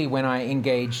 particularly when I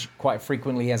engage quite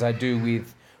frequently, as I do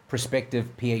with prospective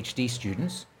PhD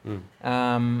students,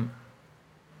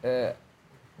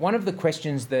 one of the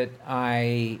questions that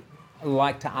I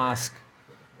like to ask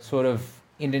sort of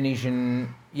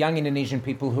young Indonesian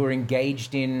people who are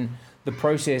engaged in the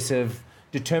process of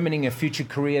determining a future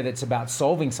career that's about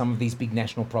solving some of these big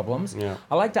national problems,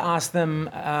 I like to ask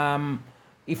them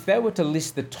if they were to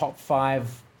list the top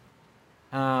 5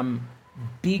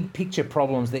 big picture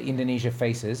problems that Indonesia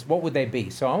faces, what would they be?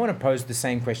 So I want to pose the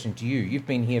same question to you. You've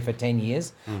been here for 10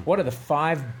 years. What are the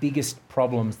 5 biggest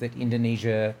problems that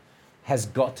Indonesia has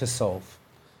got to solve?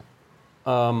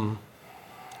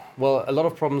 Well, a lot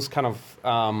of problems kind of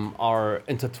are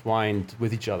intertwined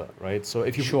with each other, right? So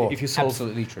if you solve,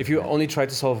 absolutely true. if you only try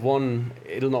to solve one,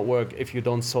 it'll not work if you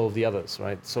don't solve the others,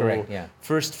 right? So correct, yeah.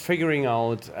 First, figuring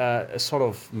out a sort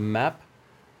of map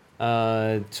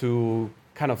to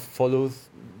kind of follow,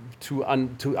 to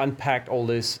unpack all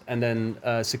this, and then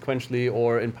sequentially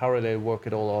or in parallel work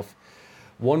it all off.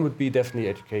 One would be definitely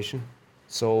education.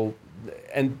 So,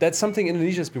 and that's something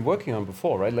Indonesia has been working on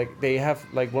before, right? Like they have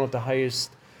like one of the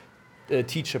highest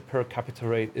teacher per capita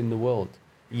rate in the world.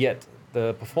 Yet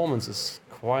the performance is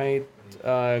quite,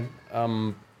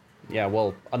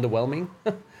 underwhelming.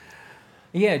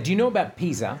 Yeah. Do you know about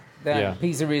PISA? Yeah.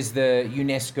 PISA is the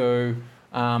UNESCO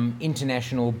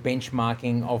international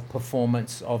benchmarking of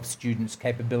performance of students'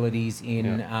 capabilities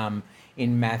in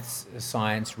maths,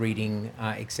 science, reading,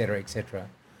 etc., etc.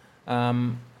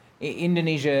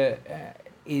 Indonesia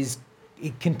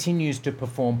it continues to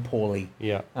perform poorly.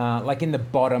 Yeah. Like in the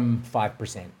bottom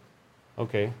 5%.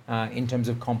 Okay. In terms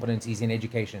of competencies in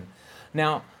education.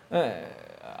 Now,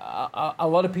 a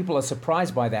lot of people are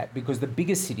surprised by that because the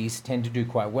biggest cities tend to do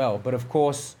quite well. But of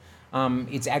course,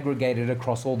 it's aggregated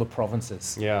across all the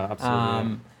provinces. Yeah,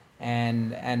 absolutely.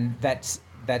 And that's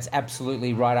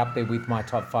absolutely right up there with my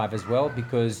top 5 as well,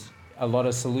 because a lot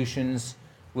of solutions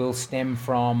will stem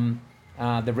from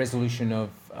the resolution of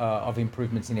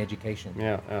improvements in education.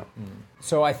 Yeah.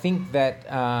 So I think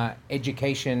that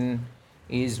education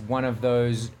is one of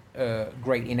those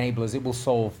great enablers. It will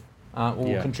solve or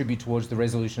will contribute towards the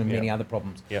resolution of many other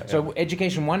problems. Yeah, so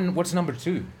education 1, what's number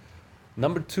 2?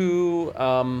 Number 2,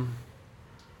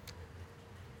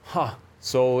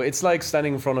 so it's like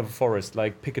standing in front of a forest,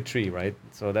 like pick a tree, right?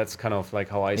 So that's kind of like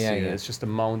how I see it. It's just a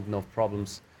mountain of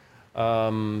problems.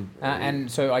 And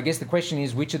so I guess the question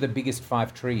is, which are the biggest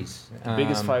 5 trees? The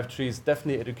biggest 5 trees,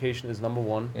 definitely education is number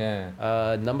 1.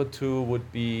 Yeah. Number 2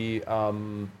 would be,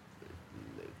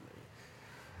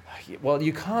 well,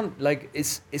 you can't, like,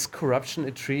 is corruption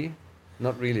a tree?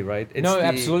 Not really, right? It's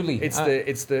absolutely.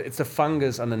 It's the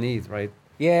fungus underneath, right?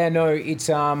 Yeah, no, it's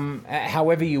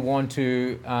however you want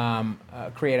to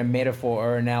create a metaphor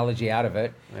or analogy out of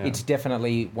it, it's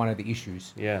definitely one of the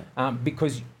issues. Yeah.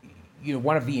 Because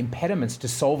one of the impediments to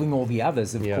solving all the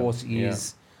others, of course,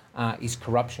 is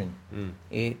corruption.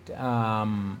 It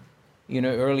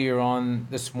earlier on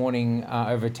this morning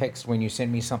over text when you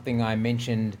sent me something, I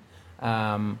mentioned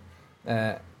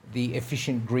the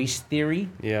efficient grease theory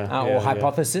or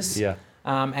hypothesis. Yeah.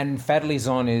 And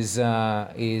Fadlizon is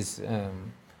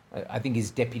I think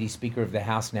is deputy speaker of the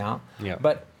House now. Yeah.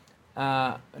 But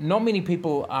not many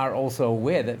people are also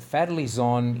aware that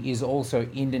Fadlizon is also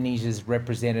Indonesia's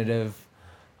representative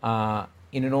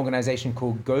in an organization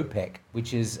called GOPEC,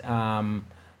 which is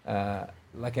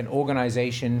like an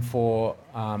organization for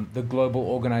the Global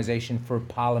Organization for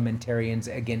Parliamentarians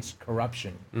Against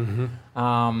Corruption.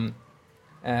 Mm-hmm.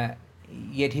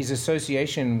 Yet his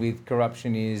association with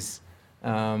corruption is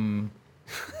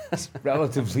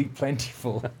relatively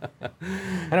plentiful.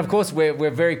 And of course, we're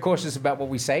very cautious about what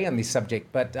we say on this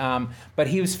subject. But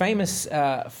he was famous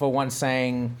for once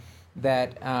saying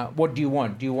what do you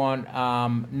want? Do you want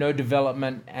no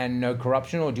development and no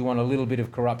corruption, or do you want a little bit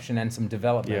of corruption and some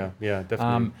development? Yeah,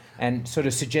 definitely. And sort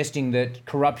of suggesting that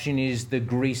corruption is the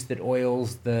grease that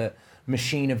oils the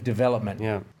machine of development.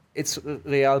 Yeah, it's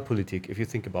realpolitik if you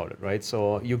think about it, right?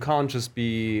 So you can't just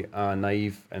be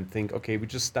naive and think, okay, we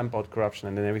just stamp out corruption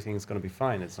and then everything is going to be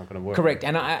fine. It's not going to work. Correct.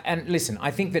 And listen,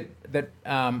 I think that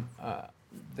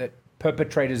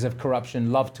perpetrators of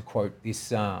corruption love to quote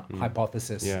this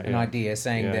hypothesis, idea,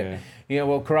 saying that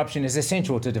corruption is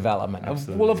essential to development.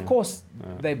 Absolutely, well, of course,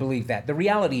 they believe that. The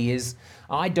reality is,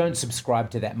 I don't subscribe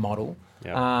to that model.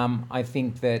 Yeah. I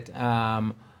think that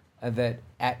that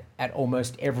at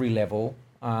almost every level,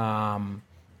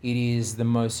 it is the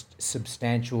most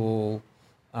substantial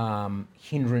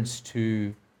hindrance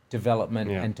to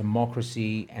development and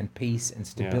democracy and peace and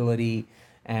stability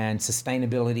and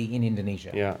sustainability in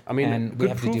Indonesia. Yeah, I mean, and we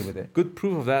have to deal with it. Good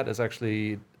proof of that is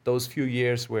actually those few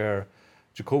years where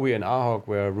Jokowi and Ahok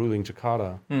were ruling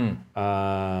Jakarta.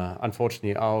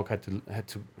 Unfortunately, Ahok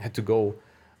had to go.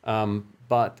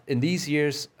 But in these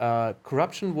years,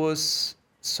 corruption was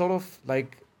sort of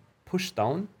like pushed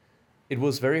down. It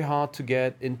was very hard to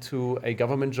get into a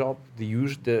government job the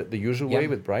usual way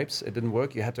with bribes. It didn't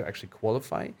work. You had to actually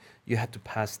qualify. You had to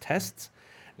pass tests.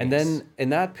 And then in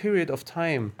that period of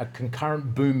time, a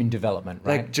concurrent boom in development,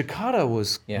 right? like Jakarta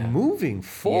was moving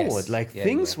forward.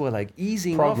 Things were like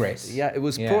easing progress. Off. Yeah, it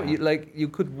was like you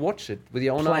could watch it with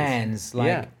your own plans,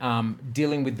 eyes.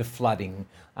 Dealing with the flooding,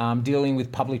 dealing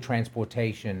with public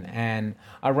transportation, and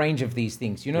a range of these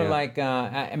things. Like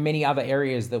many other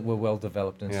areas that were well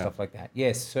developed and stuff like that.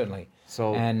 Yes, certainly.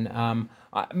 So and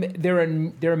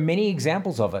there are many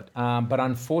examples of it, but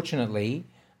unfortunately,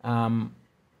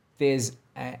 there's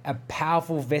a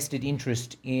powerful vested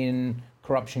interest in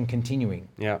corruption continuing.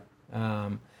 Yeah.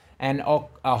 And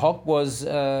Ahok was,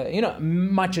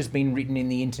 much has been written in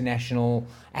the international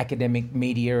academic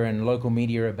media and local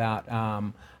media about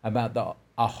the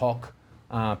Ahok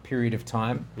period of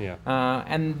time. Yeah.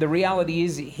 And the reality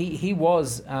is he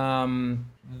was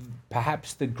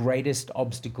perhaps the greatest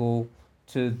obstacle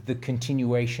to the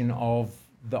continuation of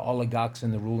the oligarchs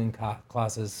and the ruling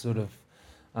classes sort of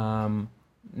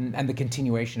and the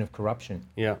continuation of corruption.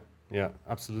 Yeah,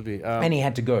 absolutely. And he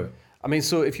had to go. I mean,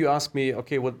 so if you ask me,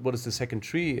 okay, what is the second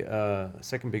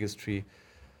second biggest tree?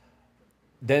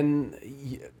 Then,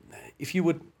 if you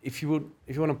want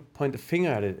to point a finger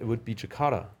at it, it would be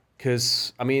Jakarta,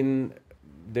 because I mean,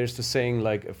 there's the saying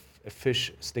like a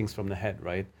fish stinks from the head,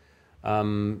 right?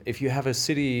 If you have a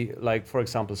city like, for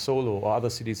example, Solo or other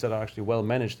cities that are actually well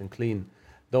managed and clean,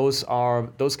 those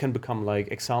can become like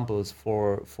examples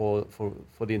for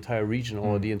the entire region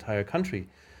or the entire country.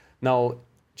 Now,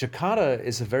 Jakarta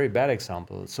is a very bad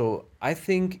example. So I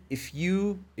think if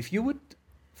you would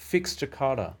fix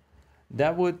Jakarta,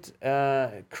 that would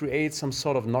create some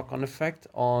sort of knock-on effect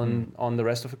on the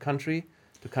rest of the country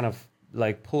to kind of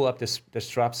like pull up the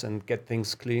straps and get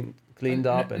things cleaned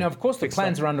up. Now, of course, the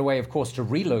plans are underway, of course, to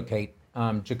relocate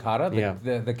Jakarta,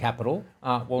 the capital.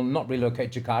 Well, not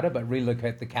relocate Jakarta, but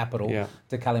relocate the capital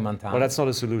to Kalimantan. Well, that's not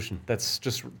a solution. That's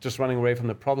just running away from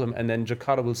the problem, and then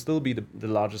Jakarta will still be the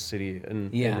largest city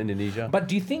in Indonesia. But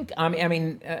do you think?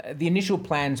 The initial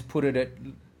plans put it at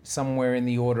somewhere in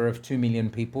the order of 2 million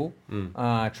people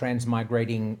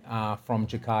transmigrating from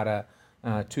Jakarta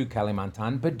to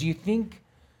Kalimantan. But do you think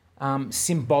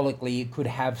symbolically it could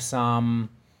have some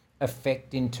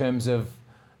effect in terms of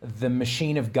the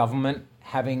machine of government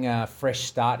having a fresh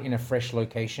start in a fresh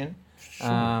location? Sure.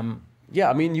 I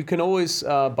mean, you can always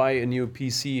buy a new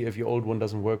PC if your old one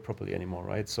doesn't work properly anymore,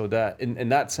 right? So that in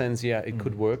that sense, it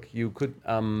could work. You could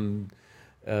undo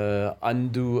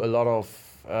a lot of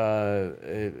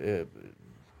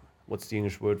what's the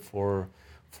English word for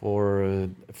a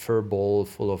fur ball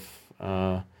full of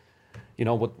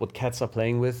what cats are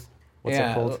playing with? What's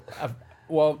that called?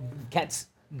 Well, cats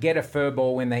get a fur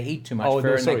ball when they eat too much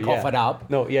fur and they cough it up.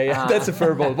 No, that's a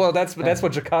fur ball. Well, that's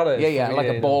what Jakarta is. Like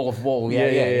a ball of wool.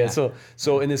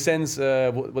 So in a sense,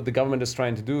 what the government is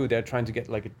trying to do, they're trying to get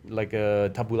like a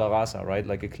tabula rasa, right?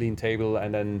 Like a clean table,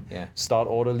 and then start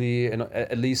orderly, and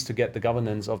at least to get the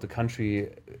governance of the country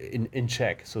in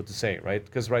check, so to say, right?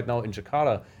 Because right now in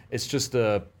Jakarta, it's just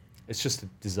a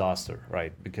disaster,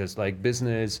 right? Because like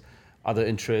business, other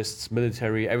interests,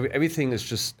 military, everything is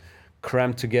just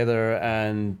crammed together,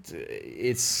 and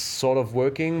it's sort of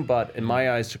working, but in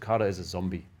my eyes, Jakarta is a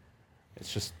zombie.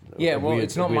 It's just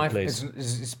it's not my place.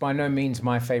 It's by no means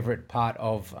my favorite part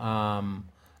of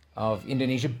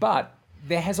Indonesia, but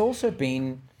there has also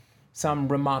been some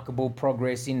remarkable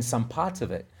progress in some parts of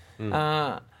it.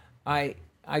 I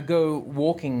go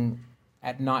walking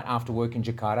at night after work in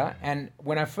Jakarta. And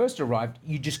when I first arrived,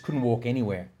 you just couldn't walk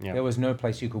anywhere. Yeah. There was no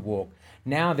place you could walk.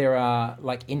 Now there are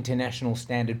like international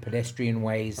standard pedestrian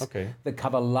ways that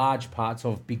cover large parts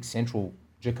of big central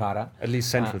Jakarta. At least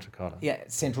central Jakarta. Yeah,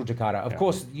 central Jakarta. Of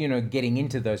course, getting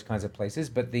into those kinds of places,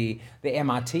 but the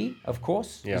MRT, of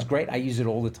course, is great. I use it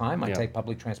all the time. I take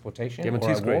public transportation. The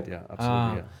MRT is great, yeah,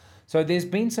 absolutely. So there's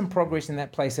been some progress in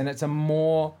that place, and it's a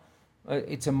more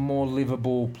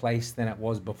livable place than it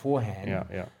was beforehand.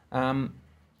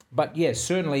 But yes,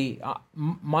 certainly,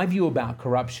 my view about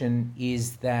corruption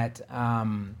is that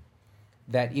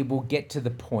that it will get to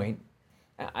the point.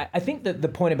 I think that the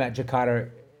point about Jakarta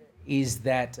is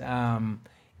that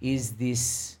is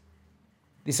this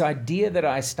idea that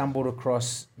I stumbled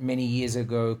across many years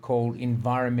ago called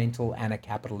environmental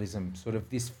anarchapitalism, sort of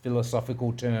this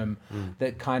philosophical term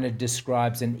that kind of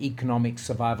describes an economic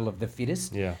survival of the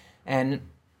fittest. Yeah. And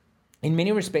in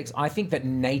many respects, I think that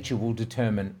nature will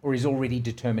determine, or is already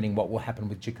determining, what will happen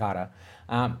with Jakarta.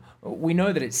 We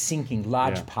know that it's sinking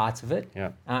large parts of it.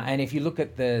 Yeah. And if you look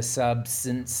at the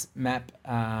subsidence map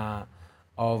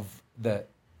of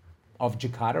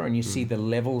Jakarta, and you see the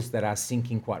levels that are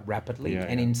sinking quite rapidly,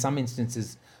 in some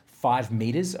instances 5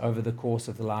 meters over the course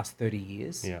of the last 30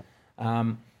 years. Yeah.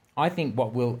 I think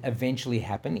what will eventually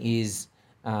happen is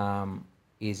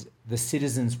the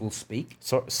citizens will speak.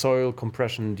 So, soil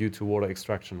compression due to water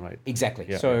extraction, right? Exactly.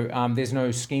 Yeah. So there's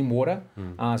no scheme water.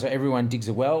 So everyone digs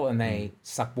a well and they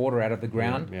suck water out of the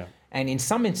ground. Yeah. And in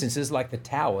some instances, like the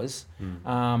towers,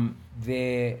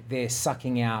 they're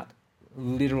sucking out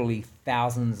literally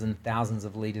thousands and thousands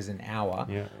of liters an hour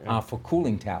for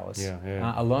cooling towers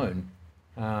alone.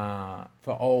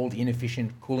 For old,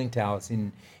 inefficient cooling towers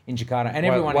in Jakarta. And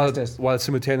everyone has to... While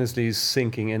simultaneously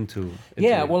sinking into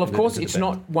well, of course, it's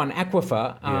not one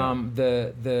aquifer.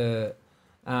 The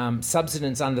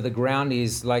subsidence under the ground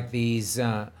is like these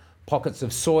pockets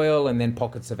of soil and then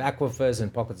pockets of aquifers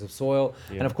and pockets of soil.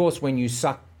 Yeah. And, of course, when you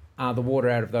suck the water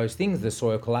out of those things, the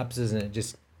soil collapses and it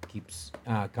just keeps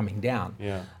coming down.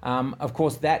 Yeah. Of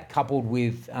course, that coupled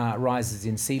with rises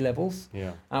in sea levels,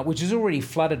 which has already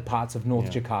flooded parts of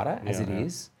North Jakarta as it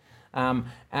is,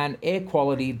 and air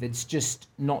quality that's just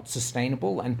not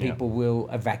sustainable, and people will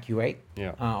evacuate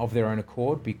of their own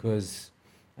accord because,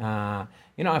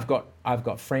 I've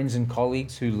got friends and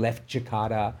colleagues who left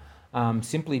Jakarta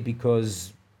simply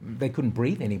because they couldn't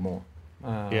breathe anymore.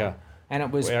 And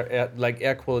it was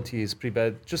air quality is pretty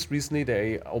bad. Just recently,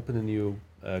 they opened a new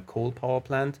coal power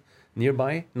plant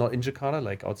nearby, not in Jakarta,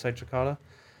 like outside Jakarta.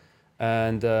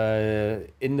 And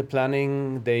in the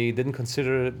planning, they didn't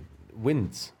consider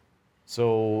winds.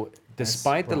 So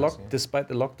despite the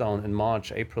lockdown in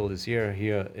March, April this year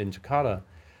here in Jakarta,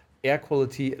 air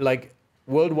quality, like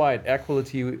worldwide, air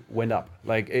quality went up.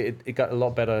 Like it got a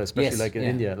lot better, especially in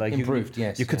India. Like improved.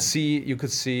 You could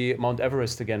see Mount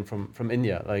Everest again from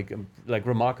India. Like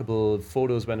remarkable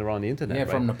photos went around the internet. Yeah,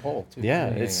 right? from Nepal too.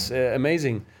 It's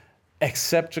amazing,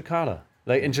 except Jakarta.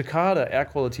 Like in Jakarta, air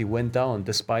quality went down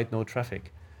despite no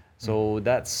traffic. So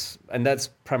that's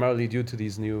primarily due to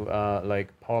these new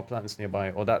power plants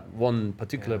nearby, or that one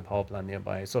particular power plant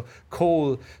nearby. So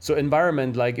coal. So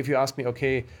environment. Like if you ask me,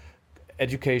 okay.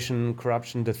 Education,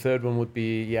 corruption. The third one would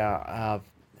be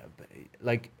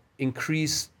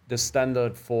increase the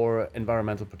standard for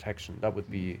environmental protection. That would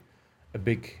be a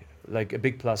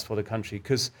big plus for the country,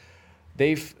 because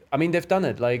they've done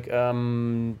it. Like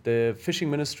the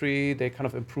fishing ministry, they kind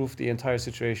of improved the entire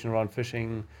situation around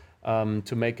fishing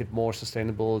to make it more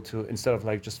sustainable. To instead of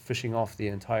like just fishing off the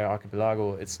entire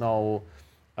archipelago, it's now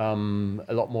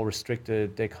a lot more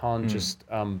restricted. They can't just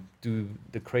do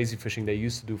the crazy fishing they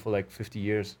used to do for like 50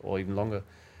 years or even longer.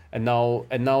 And now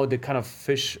the kind of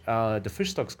fish, the fish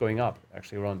stock's going up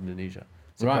actually around Indonesia.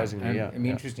 Surprisingly, right.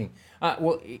 Interesting.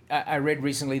 I read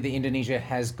recently that Indonesia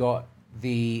has got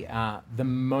the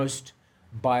most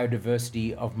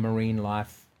biodiversity of marine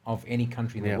life of any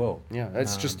country in the world. Yeah,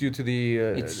 that's just due to the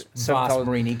its vast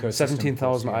marine ecosystem.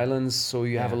 17,000 islands, so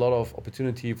you have a lot of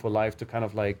opportunity for life to kind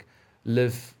of like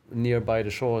live nearby the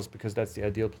shores, because that's the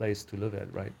ideal place to live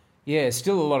at, right? Yeah,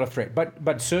 still a lot of threat,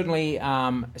 but certainly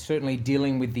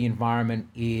dealing with the environment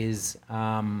is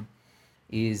a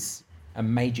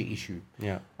major issue.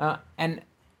 Yeah. And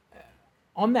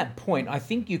on that point, I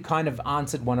think you kind of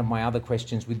answered one of my other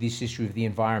questions with this issue of the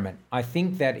environment. I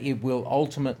think that it will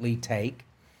ultimately take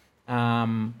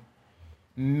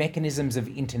mechanisms of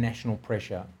international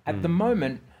pressure. At the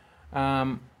moment,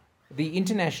 the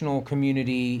international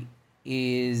community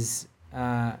is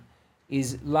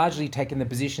largely taken the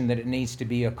position that it needs to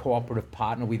be a cooperative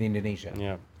partner with Indonesia.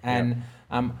 Yeah. and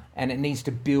it needs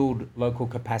to build local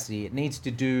capacity. It needs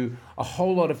to do a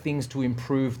whole lot of things to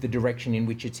improve the direction in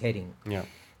which it's heading. Yeah.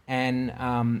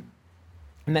 And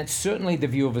that's certainly the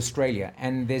view of Australia.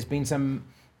 And there's been some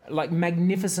like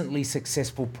magnificently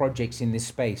successful projects in this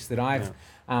space that I've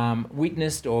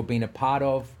witnessed or been a part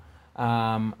of.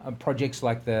 Projects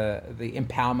like the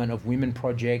Empowerment of Women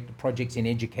project, projects in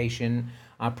education,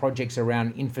 projects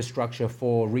around infrastructure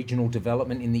for regional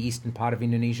development in the eastern part of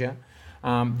Indonesia.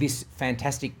 This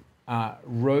fantastic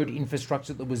road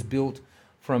infrastructure that was built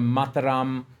from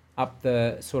Mataram up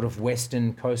the sort of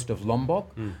western coast of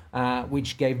Lombok,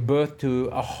 which gave birth to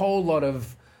a whole lot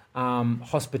of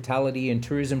hospitality and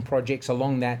tourism projects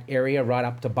along that area right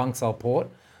up to Bangsal Port.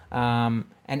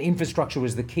 And infrastructure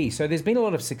was the key. So there's been a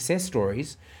lot of success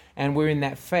stories, and we're in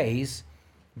that phase.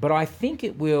 But I think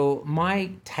it will,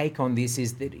 my take on this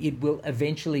is that it will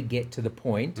eventually get to the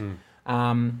point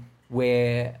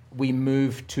where we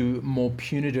move to more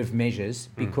punitive measures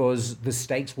because the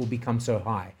stakes will become so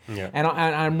high. Yeah. And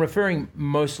I'm referring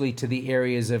mostly to the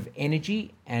areas of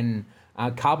energy and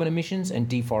carbon emissions and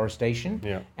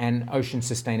deforestation and ocean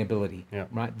sustainability.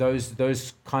 Right?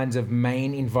 Those kinds of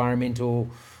main environmental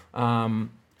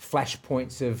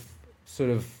flashpoints of sort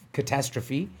of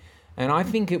catastrophe. And I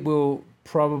think it will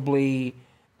probably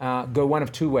go one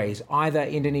of two ways. Either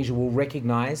Indonesia will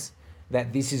recognize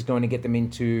that this is going to get them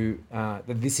into,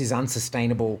 that this is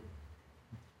unsustainable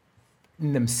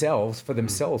in themselves, for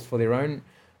their own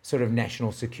sort of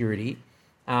national security.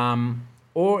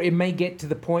 Or it may get to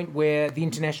the point where the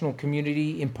international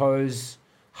community impose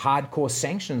hardcore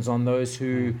sanctions on those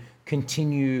who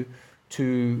continue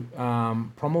to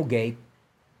promulgate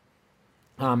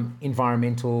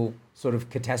environmental sort of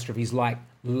catastrophes like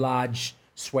large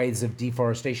swathes of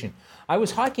deforestation. I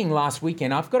was hiking last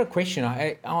weekend. I've got a question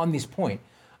on this point.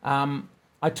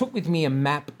 I took with me a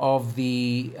map of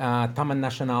the Taman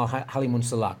Nasional Halimun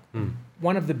Salak,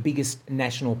 one of the biggest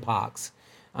national parks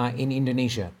in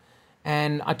Indonesia.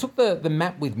 And I took the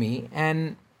map with me,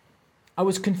 and I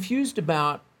was confused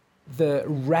about the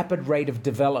rapid rate of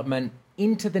development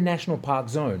into the national park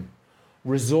zone.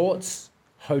 Resorts,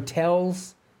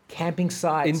 hotels, camping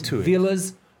sites,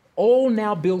 villas, all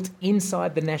now built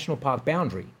inside the national park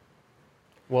boundary.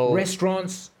 Well,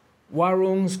 restaurants,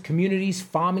 warungs, communities,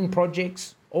 farming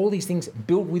projects, all these things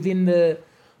built within the...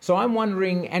 So I'm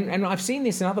wondering, and I've seen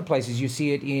this in other places. You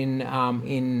see it in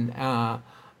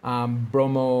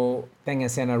Bromo Tengah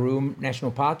Semeru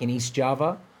National Park in East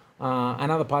Java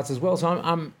and other parts as well. So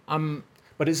I'm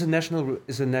But is a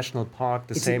national park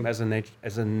the same as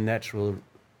a natural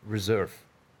reserve?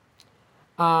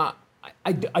 I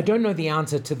don't know the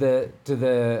answer to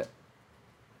the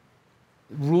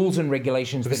rules and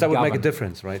regulations because that would govern. make a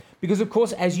difference, right? Because of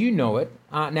course, as you know it,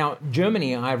 now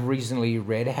Germany, I've recently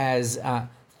read, has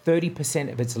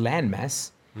 30% of its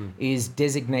landmass is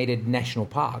designated national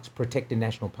parks, protected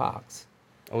national parks.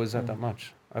 Oh, is that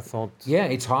much? I thought. Yeah,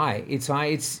 it's high. It's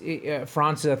high.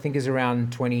 France, I think, is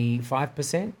around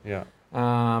 25%. Yeah.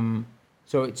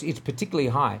 So it's particularly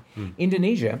high.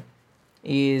 Indonesia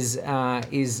is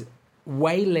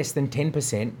way less than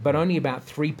 10%, but only about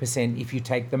 3% if you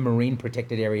take the marine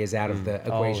protected areas out of the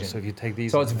equation. Oh, so if you take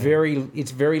these, so it's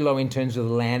very low in terms of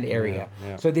the land area.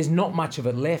 Yeah. So there's not much of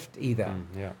it left either.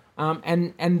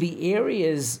 And the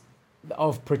areas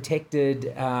of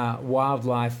protected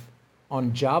wildlife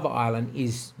on Java Island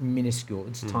is minuscule.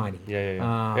 It's tiny.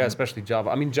 Yeah, especially Java.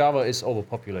 I mean, Java is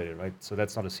overpopulated, right? So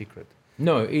that's not a secret.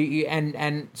 No,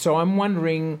 and so I'm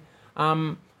wondering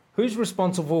who's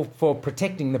responsible for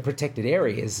protecting the protected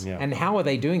areas, and how are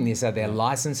they doing this? Are there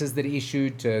licenses that are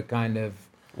issued to kind of?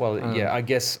 Well, I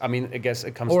guess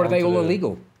it comes. Or down are they to all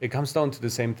illegal? It comes down to the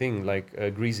same thing,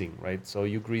 like greasing, right? So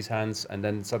you grease hands, and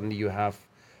then suddenly you have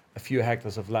a few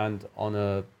hectares of land on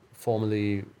a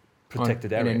formerly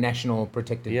protected area, in a national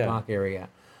protected park area.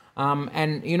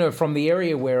 And from the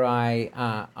area where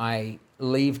I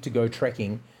leave to go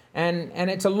trekking, and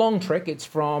it's a long trek. It's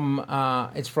from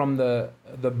the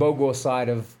Bogor side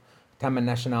of Taman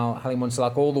Nasional Halimun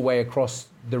Salak all the way across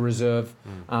the reserve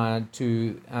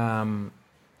to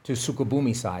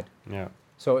Sukabumi side. Yeah.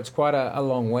 So it's quite a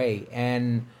long way,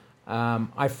 and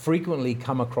I frequently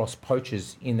come across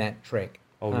poachers in that trek.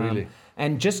 Oh, really?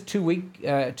 And just 2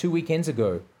 weekends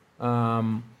ago,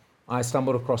 I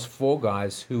stumbled across 4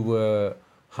 guys who were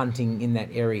hunting in that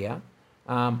area.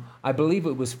 I believe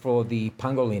it was for the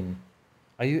pangolin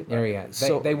area.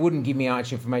 They wouldn't give me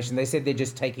much information. They said they're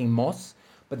just taking moss,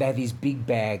 but they had these big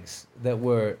bags that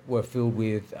were filled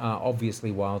with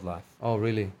obviously wildlife. Oh,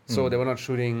 really? So they were not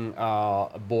shooting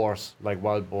boars, like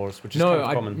wild boars, which is kind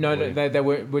of common. No, they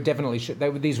were definitely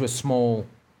these were small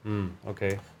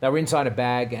Okay. They were inside a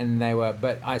bag, and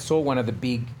but I saw one of the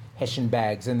big Hessian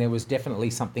bags, and there was definitely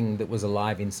something that was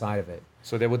alive inside of it.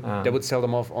 So they would sell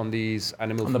them off on these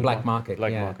animal On the food black market,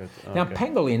 Black yeah. market. Now, Okay.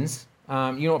 pangolins,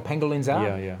 you know what pangolins are?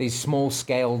 Yeah, yeah. These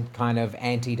small-scaled kind of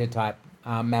anteater type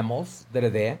mammals that are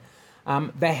there.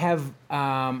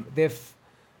 They've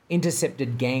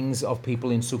intercepted gangs of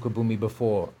people in Sukabumi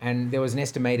before, and there was an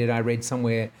estimated, I read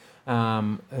somewhere,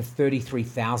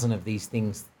 33,000 of these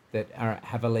things that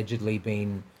have allegedly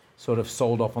been sort of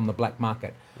sold off on the black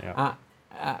market. Yeah.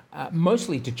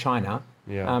 Mostly to China,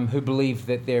 Yeah. who believe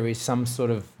that there is some sort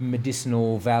of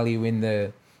medicinal value in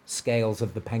the scales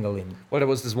of the pangolin. Well, there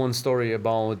was this one story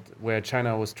about where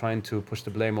China was trying to push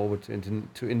the blame over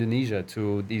to Indonesia,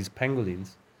 to these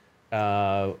pangolins,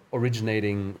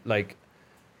 originating like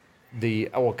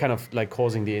or kind of like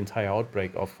causing the entire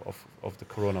outbreak of the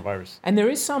coronavirus. And there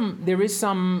is some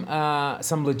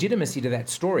legitimacy to that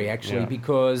story, actually, Yeah.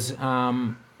 because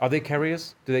Are they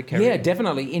carriers? Do they carry? yeah,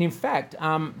 definitely. And in fact,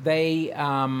 they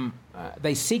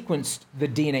sequenced the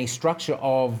DNA structure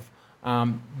of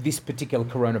this particular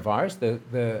coronavirus,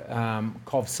 the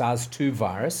CoV-SARS-2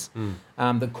 virus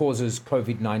that causes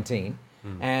COVID-19,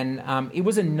 and it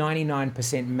was a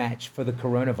 99% match for the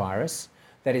coronavirus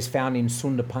that is found in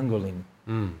Sunda pangolin.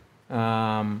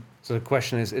 So the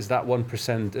question is that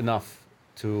 1% enough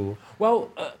to? Well,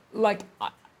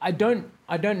 I don't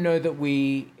know that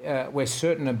we're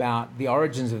certain about the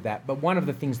origins of that, but one of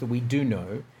the things that we do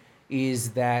know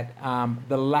is that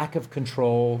the lack of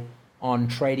control on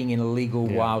trading in illegal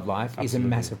wildlife is a absolutely.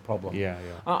 massive problem. Yeah,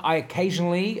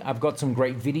 yeah. I've got some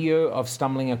great video of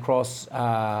stumbling across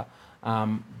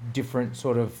different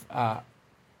sort of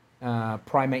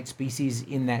primate species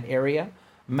in that area,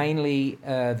 mainly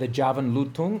the Javan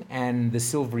lutung and the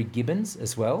silvery gibbons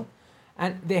as well.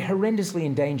 And they're horrendously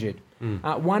endangered.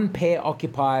 One pair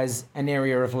occupies an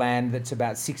area of land that's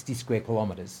about 60 square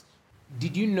kilometres.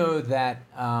 Did you know that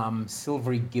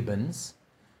silvery gibbons,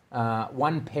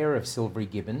 one pair of silvery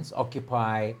gibbons,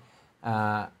 occupy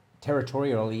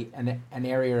territorially an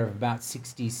area of about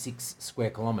 66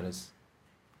 square kilometres?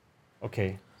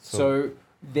 Okay. So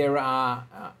there are,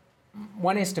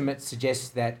 one estimate suggests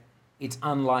that it's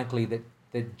unlikely that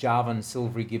the Javan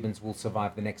silvery gibbons will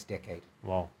survive the next decade.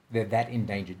 Wow. They're that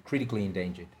endangered, critically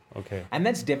endangered. Okay. And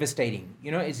that's devastating.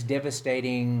 You know, it's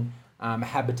devastating,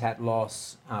 habitat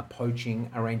loss, poaching,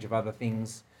 a range of other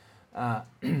things.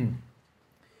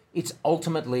 It's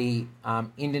ultimately,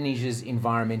 Indonesia's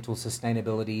environmental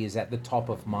sustainability is at the top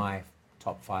of my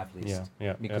top 5 list.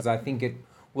 Because I think it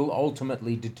will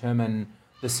ultimately determine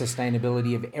the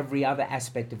sustainability of every other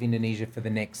aspect of Indonesia for the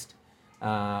next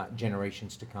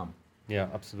generations to come. Yeah,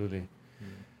 absolutely.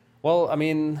 Well, I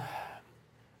mean,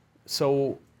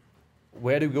 so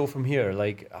where do we go from here?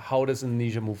 Like, how does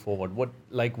Indonesia move forward? What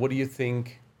do you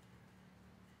think?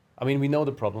 I mean, we know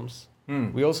the problems.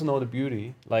 We also know the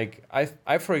beauty. Like,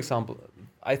 I for example,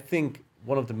 I think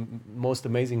one of the most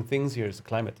amazing things here is the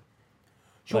climate.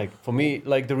 Sure. Like, for me,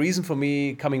 like the reason for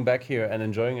me coming back here and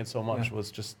enjoying it so much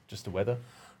was just the weather.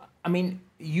 I mean,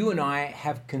 you and I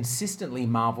have consistently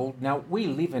marveled. Now, we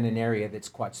live in an area that's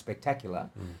quite spectacular.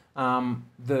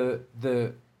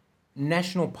 The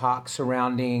national park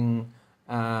surrounding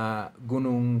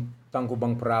Gunung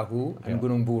Tangkuban Perahu and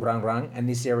Gunung Burangrang and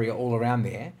this area all around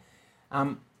there.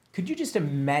 Could you just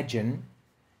imagine?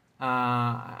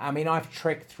 I mean, I've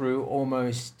trekked through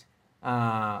almost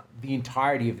the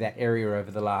entirety of that area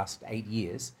over the last 8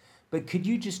 years. But could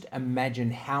you just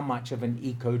imagine how much of an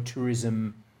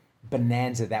ecotourism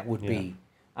bonanza that would be?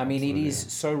 I mean, it is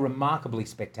so remarkably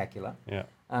spectacular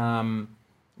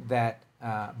that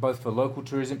both for local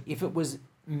tourism, if it was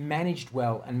managed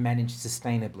well and managed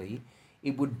sustainably,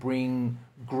 it would bring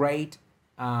great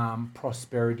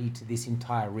prosperity to this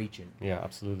entire region. Yeah,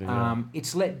 absolutely.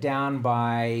 It's let down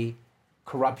by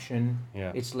corruption.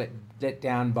 Yeah. It's let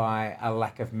down by a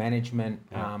lack of management,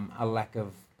 a lack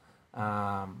of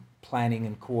planning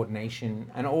and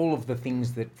coordination, and all of the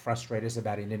things that frustrate us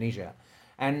about Indonesia.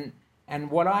 And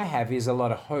what I have is a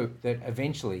lot of hope that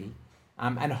eventually,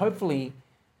 and hopefully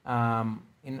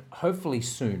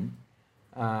soon,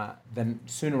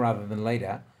 sooner rather than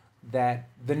later, that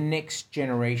the next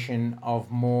generation of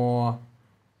more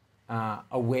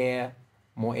aware,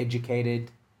 more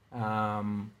educated,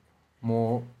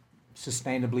 more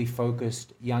sustainably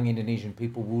focused young Indonesian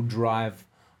people will drive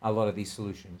a lot of these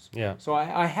solutions. Yeah. So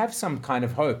I have some kind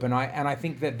of hope, and I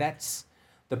think that that's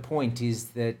the point, is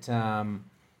that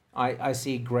I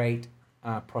see great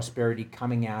prosperity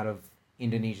coming out of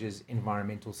Indonesia's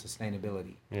environmental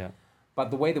sustainability. Yeah. But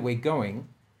the way that we're going,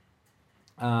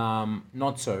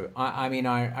 not so. I mean,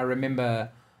 I remember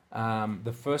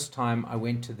the first time I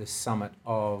went to the summit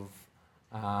of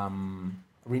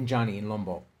Rinjani in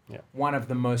Lombok. Yeah. One of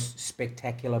the most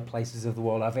spectacular places of the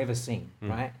world I've ever seen,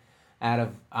 right? Out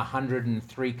of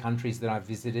 103 countries that I've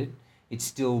visited, it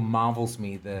still marvels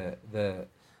me the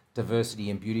diversity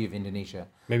and beauty of Indonesia.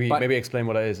 Maybe explain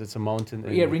what it is. It's a mountain.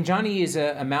 Yeah, Rinjani is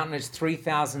a mountain. It's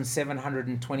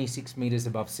 3,726 meters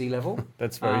above sea level.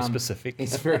 That's very specific.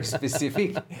 It's very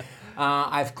specific.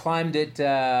 I've climbed it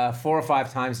 4 or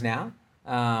 5 times now.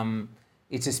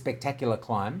 It's a spectacular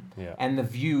climb, and the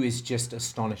view is just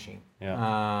astonishing.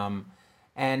 Yeah.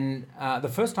 And the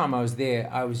first time I was there,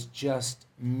 I was just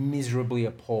miserably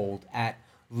appalled at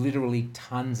literally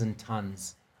tons and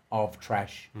tons of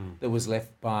trash that was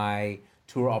left by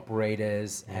tour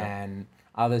operators and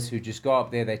others who just go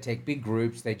up there, they take big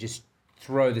groups, they just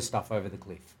throw the stuff over the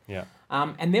cliff. Yeah.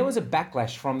 And there was a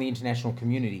backlash from the international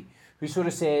community who sort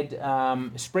of said,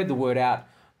 spread the word out,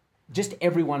 just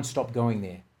everyone stop going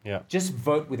there. Yeah. Just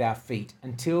vote with our feet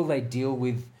until they deal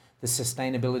with the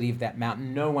sustainability of that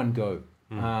mountain. No one go.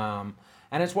 And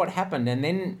it's what happened. And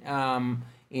then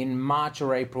in March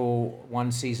or April,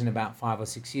 one season about 5 or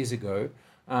 6 years ago,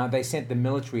 they sent the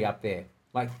military up there,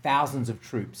 like thousands of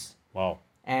troops. Wow.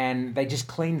 And they just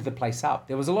cleaned the place up.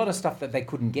 There was a lot of stuff that they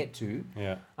couldn't get to.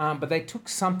 Yeah. But they took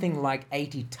something like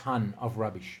 80 ton of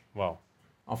rubbish Wow.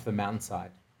 off the mountainside.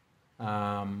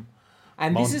 And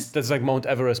That's like Mount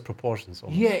Everest proportions.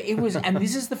 Almost. Yeah, it was, and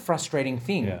this is the frustrating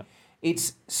thing. Yeah.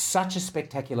 It's such a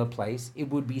spectacular place.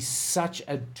 It would be such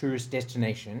a tourist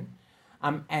destination,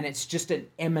 and it's just an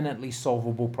eminently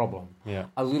solvable problem. Yeah.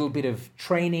 A little bit of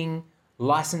training,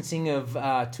 licensing of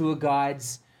tour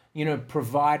guides.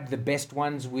 Provide the best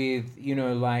ones with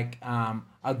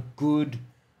a good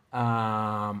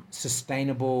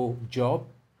sustainable job.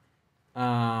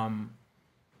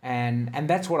 And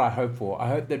that's what I hope for. I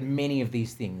hope that many of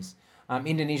these things.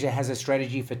 Indonesia has a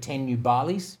strategy for 10 new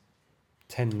Balis.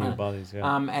 10 new Balis,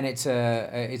 yeah. And it's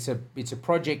a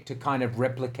project to kind of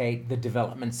replicate the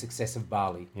development success of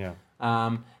Bali. Yeah.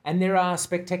 And there are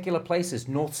spectacular places,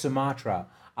 North Sumatra,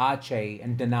 Aceh,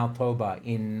 and Danau Toba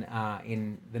in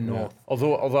the north. Yeah.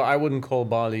 Although I wouldn't call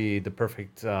Bali the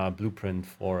perfect blueprint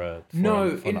for an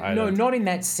island. No, not in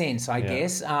that sense, I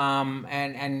guess.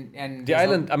 And the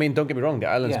island. I mean, don't get me wrong. The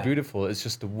island's Yeah. beautiful. It's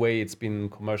just the way it's been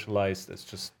commercialized. It's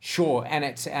just sure, and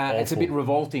it's a bit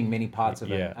revolting, many parts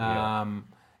of it. Yeah.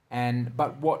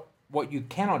 But what you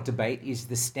cannot debate is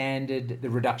the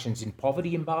reductions in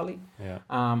poverty in Bali,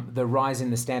 the rise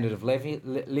in the standard of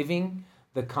living,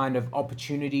 the kind of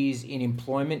opportunities in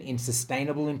employment, in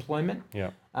sustainable employment,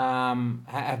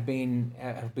 have been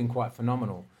quite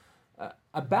phenomenal.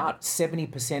 About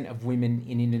 70% of women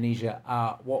in Indonesia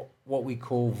are what we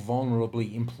call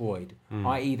vulnerably employed,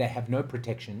 i.e. they have no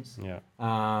protections. They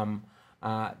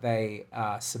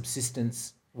are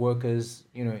subsistence workers,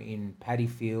 in paddy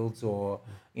fields or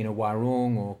in a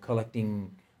warung or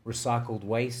collecting recycled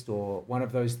waste or one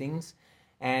of those things.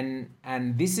 And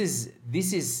this is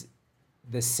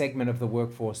the segment of the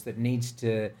workforce that needs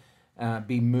to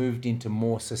be moved into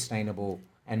more sustainable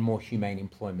and more humane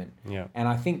employment. Yeah. And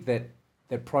I think that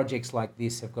projects like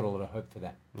this have got a lot of hope for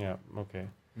that. Yeah. Okay.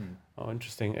 Oh,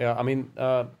 interesting. Yeah. I mean,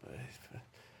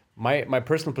 my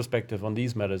personal perspective on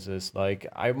these matters is like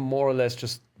I more or less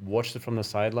just watched it from the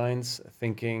sidelines,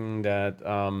 thinking that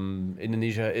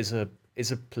Indonesia is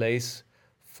a place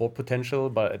for potential,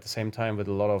 but at the same time with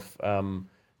a lot of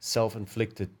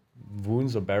self-inflicted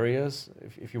wounds or barriers,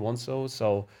 if you want so.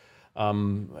 So,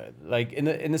 like in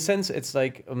a sense, it's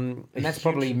like and that's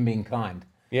probably even being kind.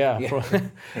 Yeah.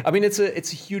 I mean, it's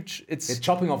a huge. They're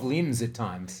chopping off limbs at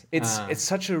times. It's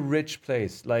such a rich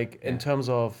place, like in terms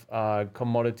of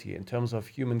commodity, in terms of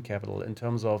human capital, in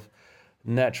terms of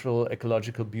natural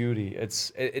ecological beauty.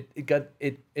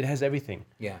 It has everything.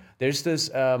 Yeah. There's this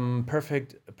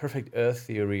perfect Earth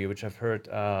theory, which I've heard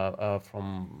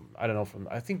from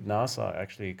I think NASA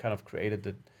actually kind of created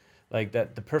that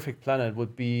the perfect planet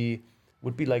would be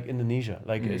like Indonesia.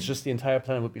 Like it's just the entire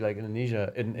planet would be like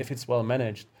Indonesia, and if it's well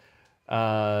managed,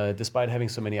 despite having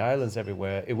so many islands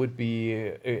everywhere, it would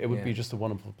be just a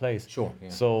wonderful place. Sure. Yeah.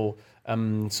 So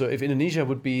if Indonesia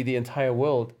would be the entire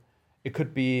world, it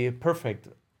could be perfect.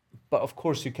 But of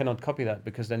course, you cannot copy that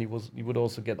because then you would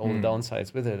also get all the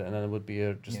downsides with it, and then it would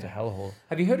be just a hellhole.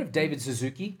 Have you heard of David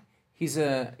Suzuki? He's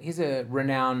a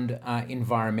renowned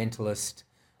environmentalist.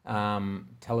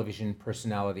 Television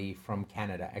personality from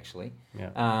Canada, actually.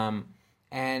 Yeah.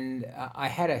 And I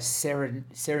had a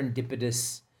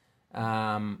serendipitous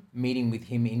meeting with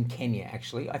him in Kenya,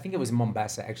 actually. I think it was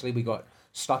Mombasa, actually. We got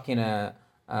stuck in a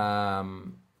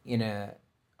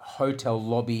hotel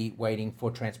lobby waiting for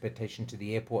transportation to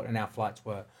the airport, and our flights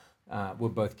were were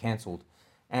both cancelled,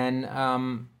 and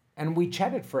we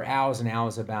chatted for hours and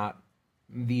hours about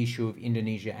the issue of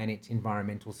Indonesia and its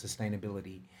environmental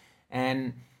sustainability,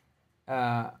 and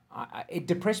it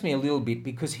depressed me a little bit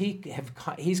because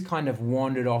he's kind of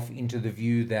wandered off into the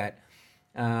view that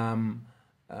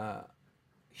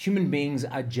human beings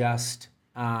are just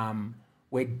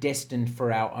we're destined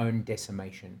for our own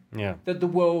decimation. Yeah. That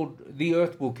the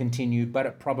earth will continue, but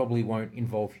it probably won't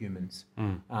involve humans.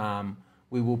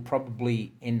 We will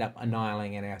probably end up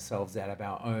annihilating ourselves out of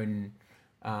our own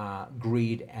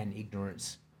greed and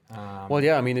ignorance. Well,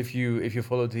 yeah. I mean, if you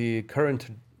follow the current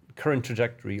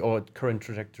trajectory or current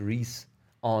trajectories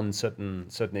on certain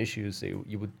issues,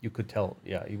 you could tell.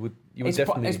 Yeah, you would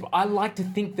definitely. I like to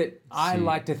think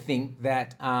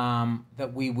that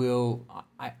that we will.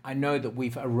 I know that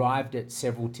we've arrived at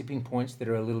several tipping points that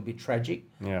are a little bit tragic.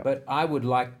 Yeah. But I would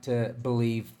like to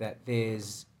believe that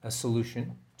there's a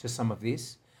solution to some of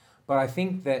this. But I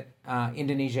think that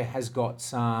Indonesia has got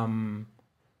some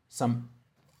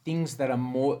things that are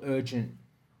more urgent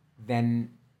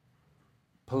than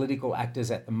political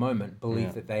actors at the moment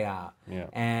believe that they are. Yeah.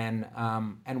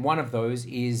 And one of those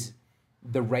is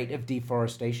the rate of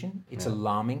deforestation. It's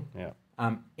alarming. Yeah.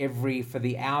 For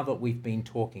the hour that we've been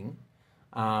talking,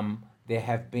 there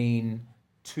have been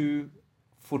 2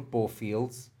 football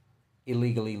fields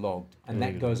illegally logged, and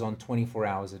that goes on 24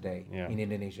 hours a day in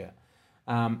Indonesia.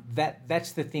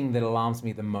 That's the thing that alarms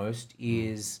me the most.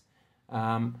 Is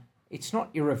it's not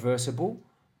irreversible,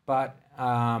 but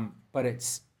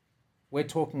we're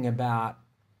talking about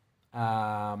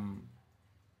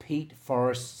peat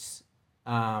forests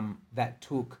that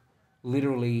took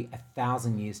literally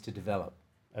 1,000 years to develop.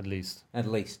 At least.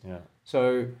 Yeah.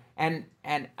 So and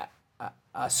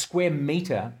a square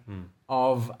meter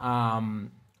of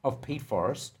peat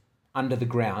forest under the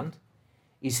ground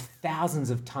is thousands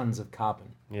of tons of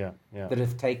carbon. Yeah. That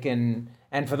have taken.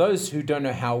 And for those who don't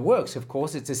know how it works, of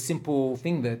course, it's a simple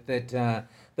thing that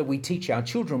we teach our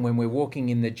children when we're walking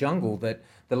in the jungle. That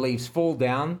the leaves fall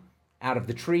down out of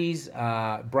the trees,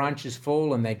 branches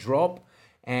fall and they drop,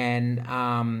 and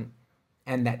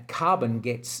that carbon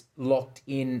gets locked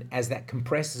in as that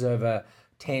compresses over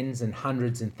tens and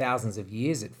hundreds and thousands of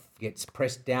years. It gets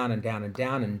pressed down and down and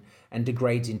down and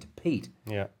degrades into peat.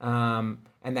 Yeah.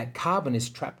 And that carbon is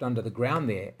trapped under the ground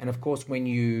there. And of course, when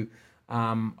you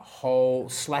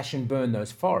slash and burn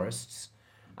those forests,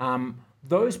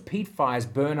 those peat fires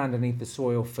burn underneath the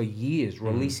soil for years,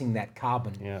 releasing that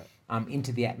carbon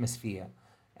into the atmosphere.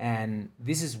 And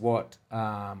this is what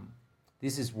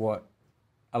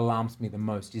alarms me the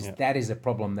most. That is a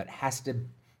problem that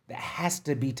has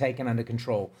to be taken under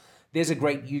control. There's a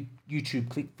great YouTube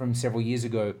clip from several years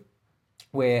ago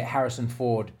where Harrison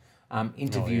Ford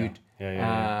interviewed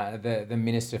the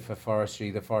Minister for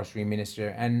Forestry, the Forestry Minister,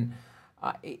 and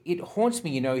it haunts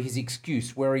me, his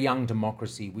excuse, we're a young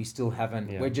democracy, we still haven't,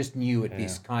 we're just new at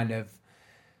this kind of,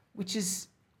 which is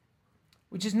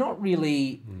not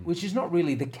really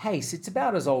the case. It's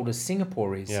about as old as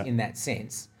Singapore is in that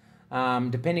sense.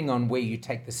 Depending on where you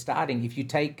take the starting, if you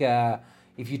take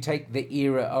the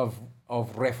era of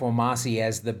Reformasi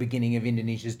as the beginning of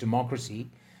Indonesia's democracy,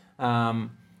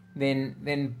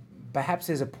 then perhaps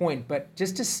there's a point. But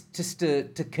just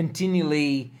to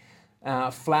continually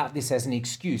flout this as an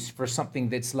excuse for something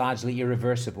that's largely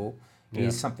irreversible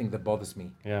is something that bothers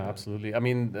me. Yeah, absolutely. I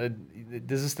mean,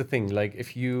 this is the thing. Like,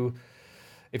 if you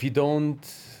don't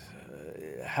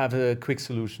have a quick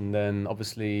solution, then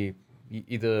obviously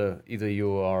either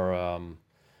you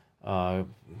are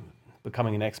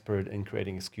becoming an expert in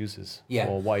creating excuses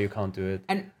for why you can't do it.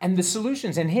 And the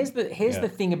solutions, and here's the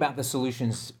thing about the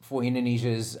solutions for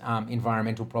Indonesia's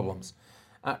environmental problems: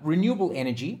 renewable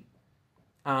energy,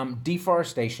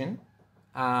 deforestation,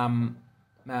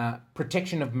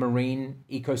 protection of marine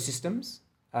ecosystems,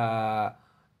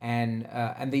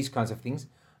 and these kinds of things.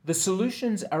 The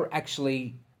solutions are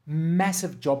actually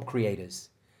massive job creators.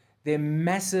 They're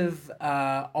massive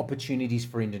opportunities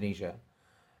for Indonesia.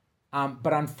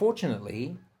 But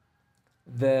unfortunately,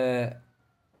 the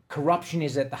corruption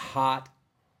is at the heart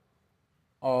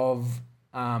of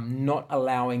not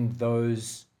allowing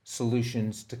those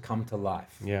solutions to come to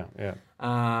life.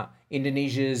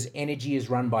 Indonesia's energy is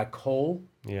run by coal.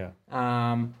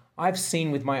 I've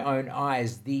seen with my own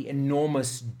eyes the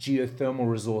enormous geothermal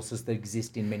resources that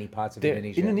exist in many parts of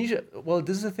Indonesia. Well,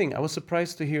 this is the thing. I was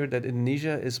surprised to hear that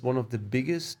Indonesia is one of the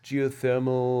biggest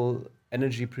geothermal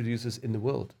energy producers in the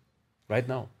world right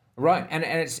now. Right, and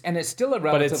it's still a But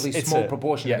relatively small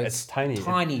proportion. Yeah, of it's tiny.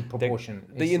 Tiny proportion.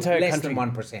 The It's entire less country,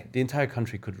 than 1%. the entire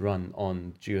country could run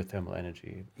on geothermal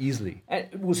energy easily.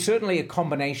 Well, certainly a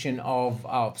combination of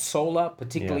solar,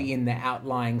 particularly Yeah. in the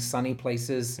outlying sunny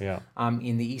places Yeah.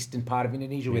 in the eastern part of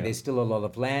Indonesia where Yeah. there's still a lot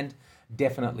of land.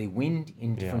 Definitely wind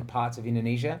in different Yeah. parts of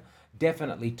Indonesia.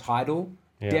 Definitely tidal.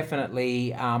 Yeah.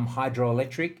 Definitely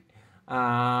hydroelectric,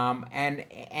 and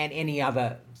any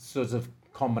other sorts of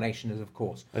combinations, of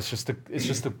course. It's just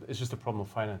the problem of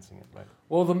financing it, right?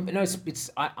 Well,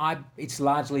 it's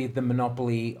largely the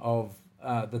monopoly of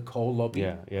the coal lobby,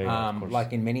 Yeah, of course.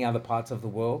 like in many other parts of the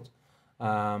world.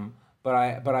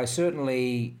 But I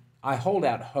certainly I hold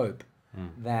out hope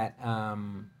that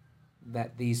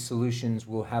that these solutions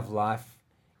will have life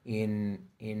in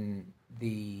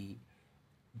the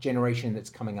generation that's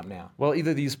coming up now. Well,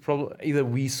 either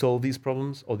we solve these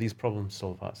problems or these problems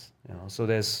solve us. So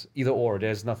there's either or.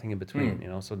 There's nothing in between.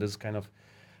 So this is kind of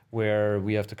where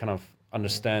we have to kind of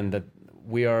understand that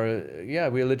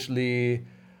we're literally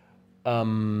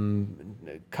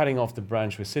cutting off the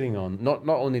branch we're sitting on. Not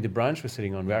only the branch we're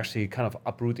sitting on, we're actually kind of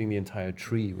uprooting the entire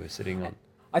tree we're sitting on.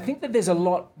 I think that there's a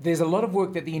lot of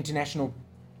work that the international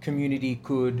community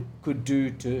could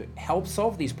do to help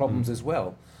solve these problems as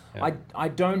well. Yeah. I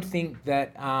don't think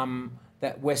that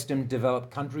that Western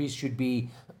developed countries should be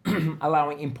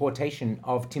allowing importation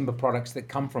of timber products that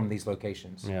come from these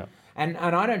locations. Yeah. And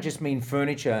I don't just mean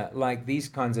furniture, like these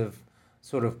kinds of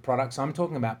sort of products. I'm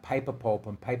talking about paper pulp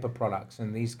and paper products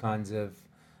and these kinds of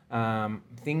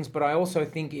things. But I also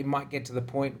think it might get to the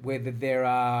point where there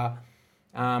are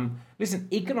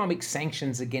economic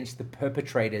sanctions against the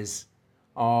perpetrators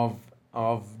of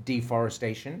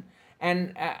deforestation.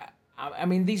 And I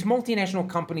mean, these multinational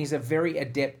companies are very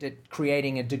adept at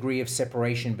creating a degree of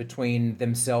separation between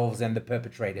themselves and the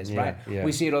perpetrators, right? Yeah.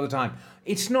 We see it all the time.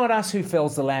 It's not us who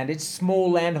fells the land, it's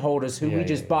small landholders who we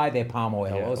just buy their palm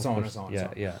oil or so on and so on.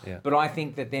 Yeah. But I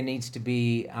think that there needs to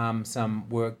be some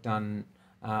work done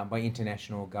by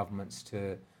international governments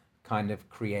to kind of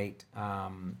create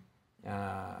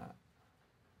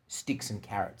sticks and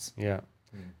carrots. Yeah.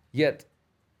 Yet,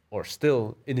 or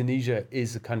still, Indonesia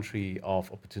is a country of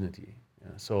opportunity.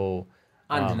 So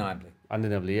Undeniably.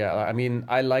 Undeniably, yeah. I mean,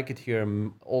 I like it here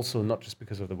also not just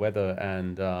because of the weather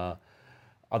and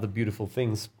other beautiful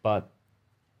things, but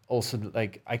also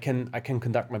like I can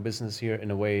conduct my business here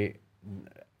in a way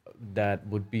that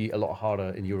would be a lot harder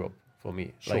in Europe for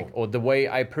me. Sure. Or the way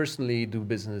I personally do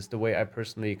business, the way I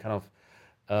personally kind of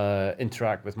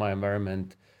interact with my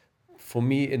environment. For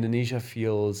me, Indonesia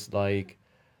feels like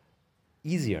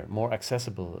easier, more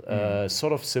accessible,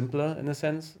 sort of simpler in a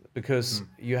sense, because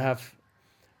you have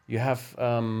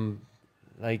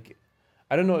like,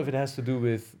 I don't know if it has to do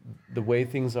with the way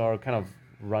things are kind of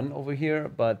run over here,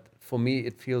 but for me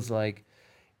it feels like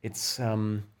it's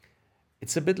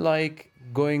a bit like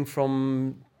going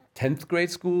from 10th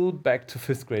grade school back to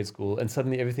 5th grade school, and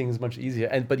suddenly everything is much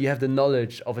easier. But you have the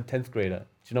knowledge of a 10th grader.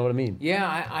 Do you know what I mean? Yeah,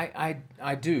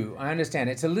 I do. I understand.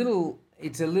 It's a little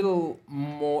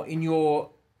more in your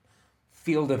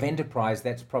field of enterprise.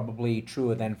 That's probably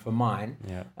truer than for mine.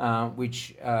 Yeah.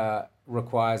 Which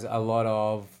requires a lot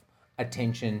of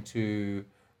attention to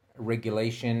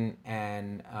regulation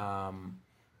and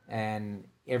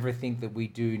everything that we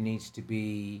do needs to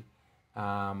be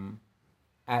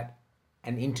at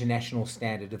an international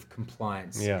standard of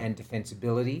compliance and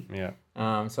defensibility. Yeah.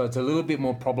 So it's a little bit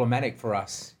more problematic for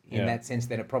us in Yeah. that sense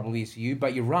than it probably is for you.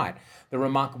 But you're right.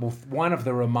 One of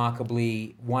the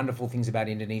remarkably wonderful things about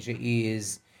Indonesia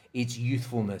is its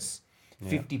youthfulness.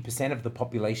 50% of the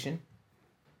population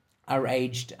are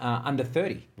aged under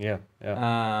 30. Yeah.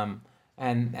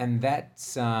 And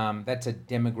that's a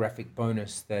demographic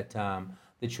bonus that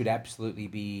should absolutely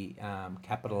be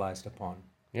capitalized upon.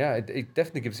 Yeah, it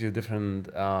definitely gives you a different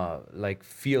like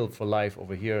feel for life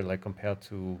over here, like compared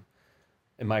to,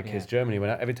 in my case, Germany.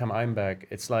 Every time I'm back,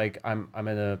 it's like I'm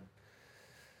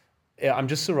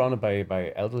just surrounded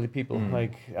by elderly people.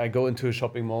 Like I go into a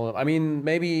shopping mall. I mean,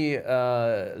 maybe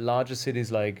larger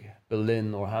cities like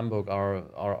Berlin or Hamburg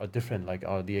are different, like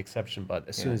are the exception. But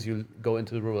as soon as you go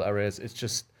into the rural areas, it's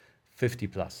just 50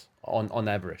 plus on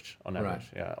average. Right.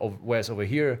 Yeah. Whereas over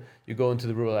here, you go into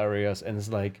the rural areas and it's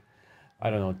like, I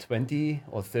don't know, 20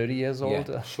 or 30 years old.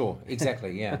 Yeah, sure,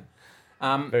 exactly, yeah.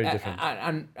 Very different.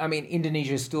 And I mean,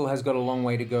 Indonesia still has got a long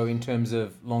way to go in terms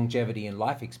of longevity and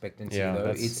life expectancy, though.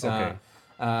 That's It's okay.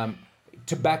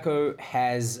 Tobacco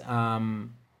has and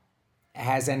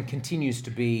continues to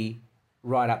be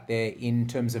right up there in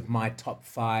terms of my top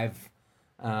 5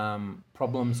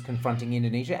 problems confronting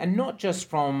Indonesia, and not just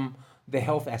from the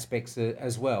health aspects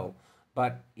as well,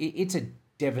 but it's a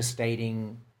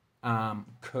devastating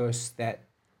curse that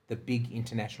the big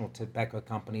international tobacco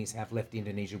companies have left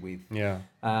Indonesia with. Yeah.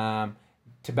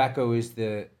 Tobacco is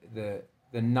the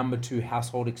number 2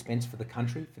 household expense for the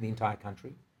country, for the entire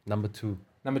country. Number 2.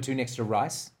 Number 2 next to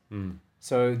rice.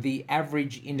 So the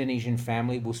average Indonesian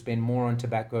family will spend more on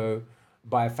tobacco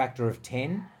by a factor of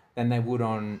 10 than they would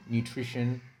on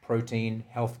nutrition, protein,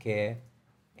 healthcare,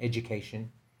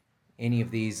 education, any of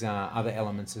these other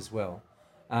elements as well.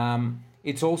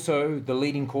 It's also the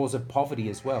leading cause of poverty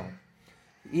as well.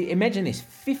 Imagine this,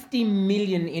 50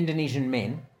 million Indonesian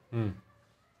men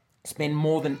spend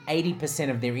more than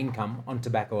 80% of their income on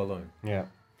tobacco alone. Yeah.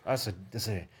 That's a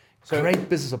great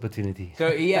business opportunity. So,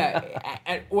 yeah,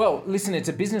 well, listen, it's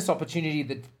a business opportunity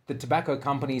that the tobacco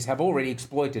companies have already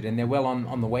exploited, and they're well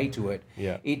on the way to it.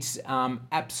 Yeah. It's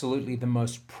absolutely the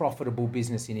most profitable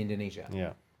business in Indonesia.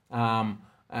 Yeah.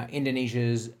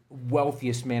 Indonesia's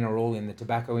wealthiest men are all in the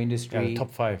tobacco industry. Yeah, the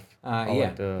top 5.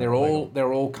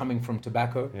 They're all coming from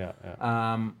tobacco. Yeah,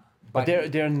 yeah. But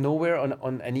they're nowhere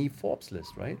on any Forbes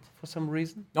list, right? For some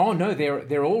reason. Oh no,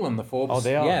 they're all on the Forbes. Oh,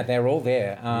 they are. Yeah, they're all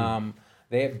there.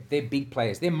 They're big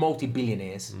players. They're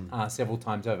multi-billionaires several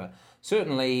times over.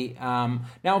 Certainly.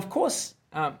 Now, of course,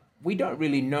 we don't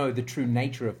really know the true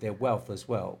nature of their wealth as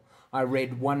well. I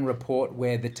read one report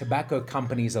where the tobacco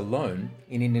companies alone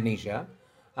in Indonesia.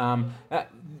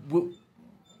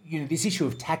 This issue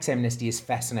of tax amnesty is a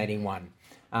fascinating one.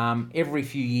 Every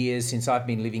few years since I've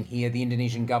been living here, the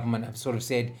Indonesian government have sort of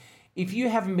said, if you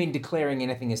haven't been declaring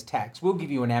anything as tax, we'll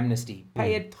give you an amnesty.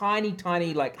 Pay a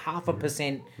tiny, like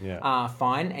 0.5%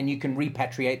 fine, and you can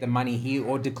repatriate the money here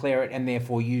or declare it and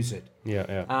therefore use it. Yeah,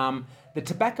 yeah. The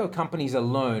tobacco companies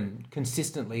alone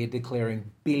consistently are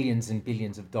declaring billions and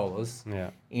billions of dollars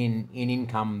in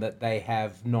income that they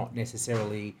have not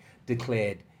necessarily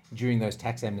declared during those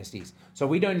tax amnesties. So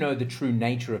we don't know the true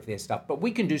nature of their stuff, but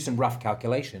we can do some rough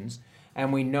calculations,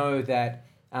 and we know that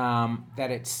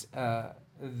it's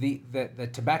the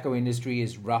tobacco industry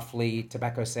is roughly,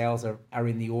 tobacco sales are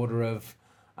in the order of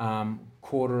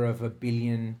 $250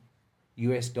 million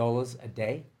a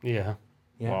day. Yeah.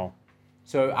 Wow.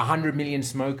 So 100 million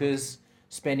smokers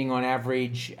spending on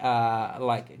average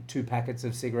like 2 packets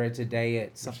of cigarettes a day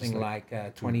at something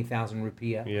like 20,000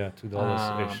 rupiah. Yeah,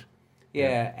 $2 ish.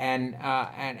 Yeah,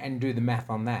 and do the math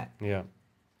on that. Yeah.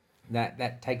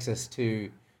 That takes us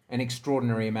to an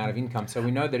extraordinary amount of income. So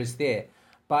we know that it's there,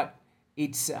 but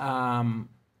it's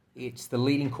the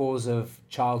leading cause of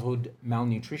childhood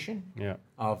malnutrition. Yeah.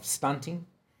 Of stunting.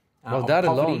 Well, of that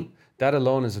poverty.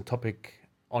 alone is a topic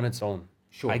on its own.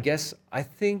 Sure. I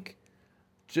think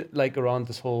like around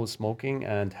this whole smoking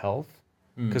and health,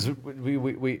 because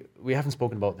we haven't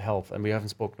spoken about health, and we haven't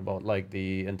spoken about like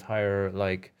the entire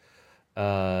like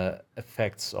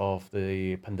effects of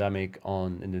the pandemic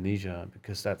on Indonesia,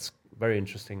 because that's very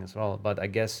interesting as well. But I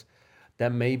guess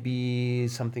that may be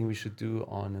something we should do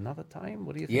on another time.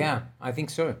 What do you think? Yeah, I think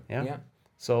so. Yeah.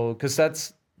 So, because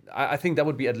I think that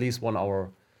would be at least 1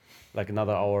 hour, like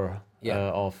another hour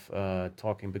of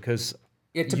talking, because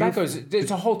it's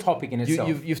a whole topic in itself.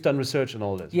 You've done research and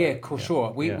all this. Yeah, right?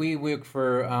 sure. We worked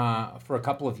for a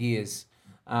couple of years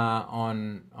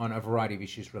on a variety of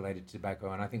issues related to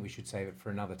tobacco, and I think we should save it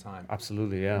for another time.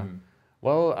 Absolutely, yeah.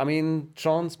 Well, I mean,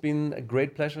 Sean, it's been a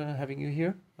great pleasure having you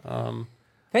here.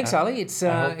 Thanks, Ali. It's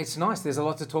nice. There's a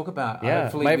lot to talk about. Yeah,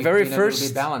 Hopefully my we've very been a little first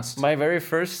bit balanced. My very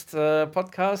first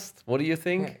podcast. What do you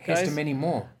think, Here's guys? to many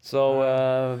more.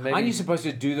 So maybe Aren't you supposed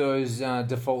to do those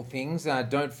default things?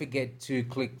 Don't forget to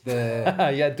click the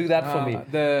yeah, do that for me.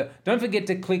 Don't forget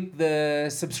to click the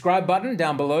subscribe button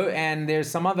down below, and there's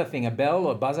some other thing, a bell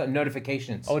or buzzer,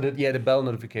 notifications. Oh, the bell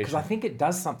notification. Because I think it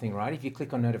does something, right? If you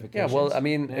click on notifications. Yeah, well, I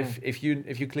mean, if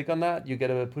you click on that, you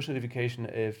get a push notification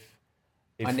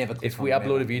I never click if on we the upload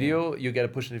bell, a video, you get a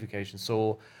push notification.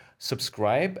 So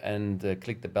subscribe and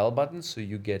click the bell button so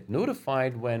you get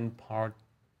notified when part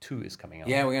 2 is coming out.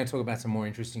 Yeah, we're going to talk about some more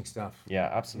interesting stuff. Yeah,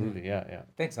 absolutely. Yeah.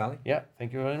 Thanks, Ali. Yeah,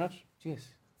 thank you very much. Cheers.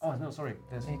 Oh, no, sorry.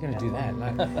 How are you going to do that?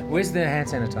 Like, where's the hand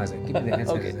sanitizer? Give me the hand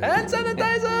sanitizer. Okay, hand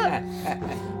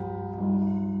sanitizer!